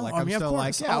next. I'm still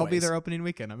course, like, I'll be there opening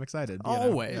weekend. I'm excited.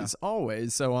 Always.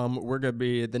 So we're gonna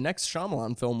be the next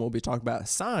Shyamalan film. We'll be talking about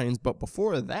Signs, but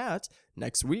before that,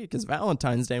 next week is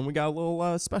Valentine's Day, and we got a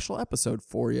little special episode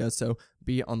for you. So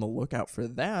be on the lookout for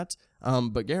that.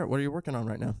 But Garrett, what are you working on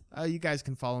right now? You guys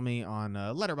can follow me on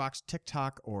Letterboxd,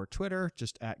 TikTok, or Twitter,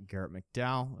 just at Garrett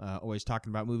McDowell. Always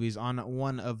talking about movies on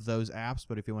one of those apps.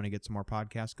 But if you want to get some more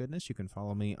podcast goodness, you can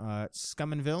follow me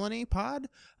Scum and Villainy Pod.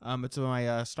 It's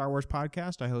my Star Wars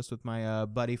podcast I host with my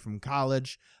buddy from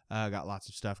college. Got lots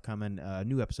of stuff coming.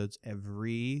 New episodes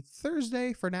every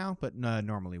Thursday for now, but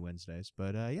normally Wednesdays.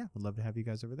 But yeah, would love to have you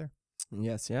guys over there.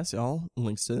 Yes, y'all.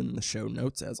 Links in the show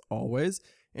notes as always.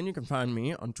 And you can find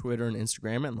me on Twitter and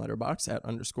Instagram and Letterboxd at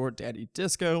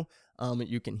 _DaddyDisco.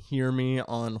 You can hear me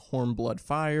on Hornblood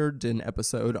Fire, did an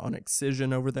episode on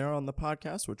Excision over there on the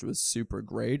podcast, which was super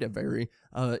great. A very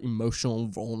emotional,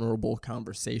 vulnerable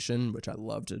conversation, which I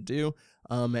love to do.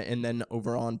 And then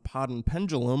over on Pod and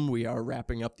Pendulum, we are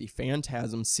wrapping up the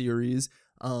Phantasm series.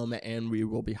 And we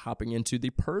will be hopping into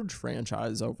the Purge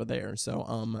franchise over there. So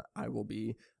I will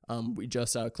be, we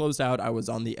just closed out. I was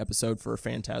on the episode for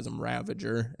Phantasm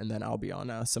Ravager, and then I'll be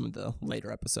on some of the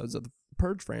later episodes of the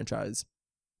Purge franchise.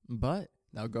 But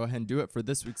now go ahead and do it for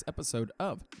this week's episode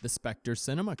of the Spectre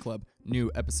Cinema Club. New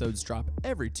episodes drop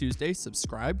every Tuesday.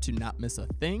 Subscribe to not miss a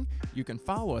thing. You can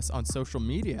follow us on social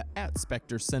media at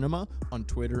Spectre Cinema on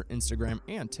Twitter, Instagram,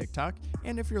 and TikTok.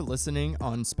 And if you're listening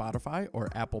on Spotify or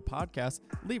Apple Podcasts,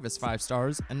 leave us 5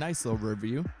 stars, a nice little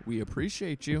review. We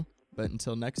appreciate you. But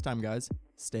until next time, guys,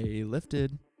 stay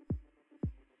lifted.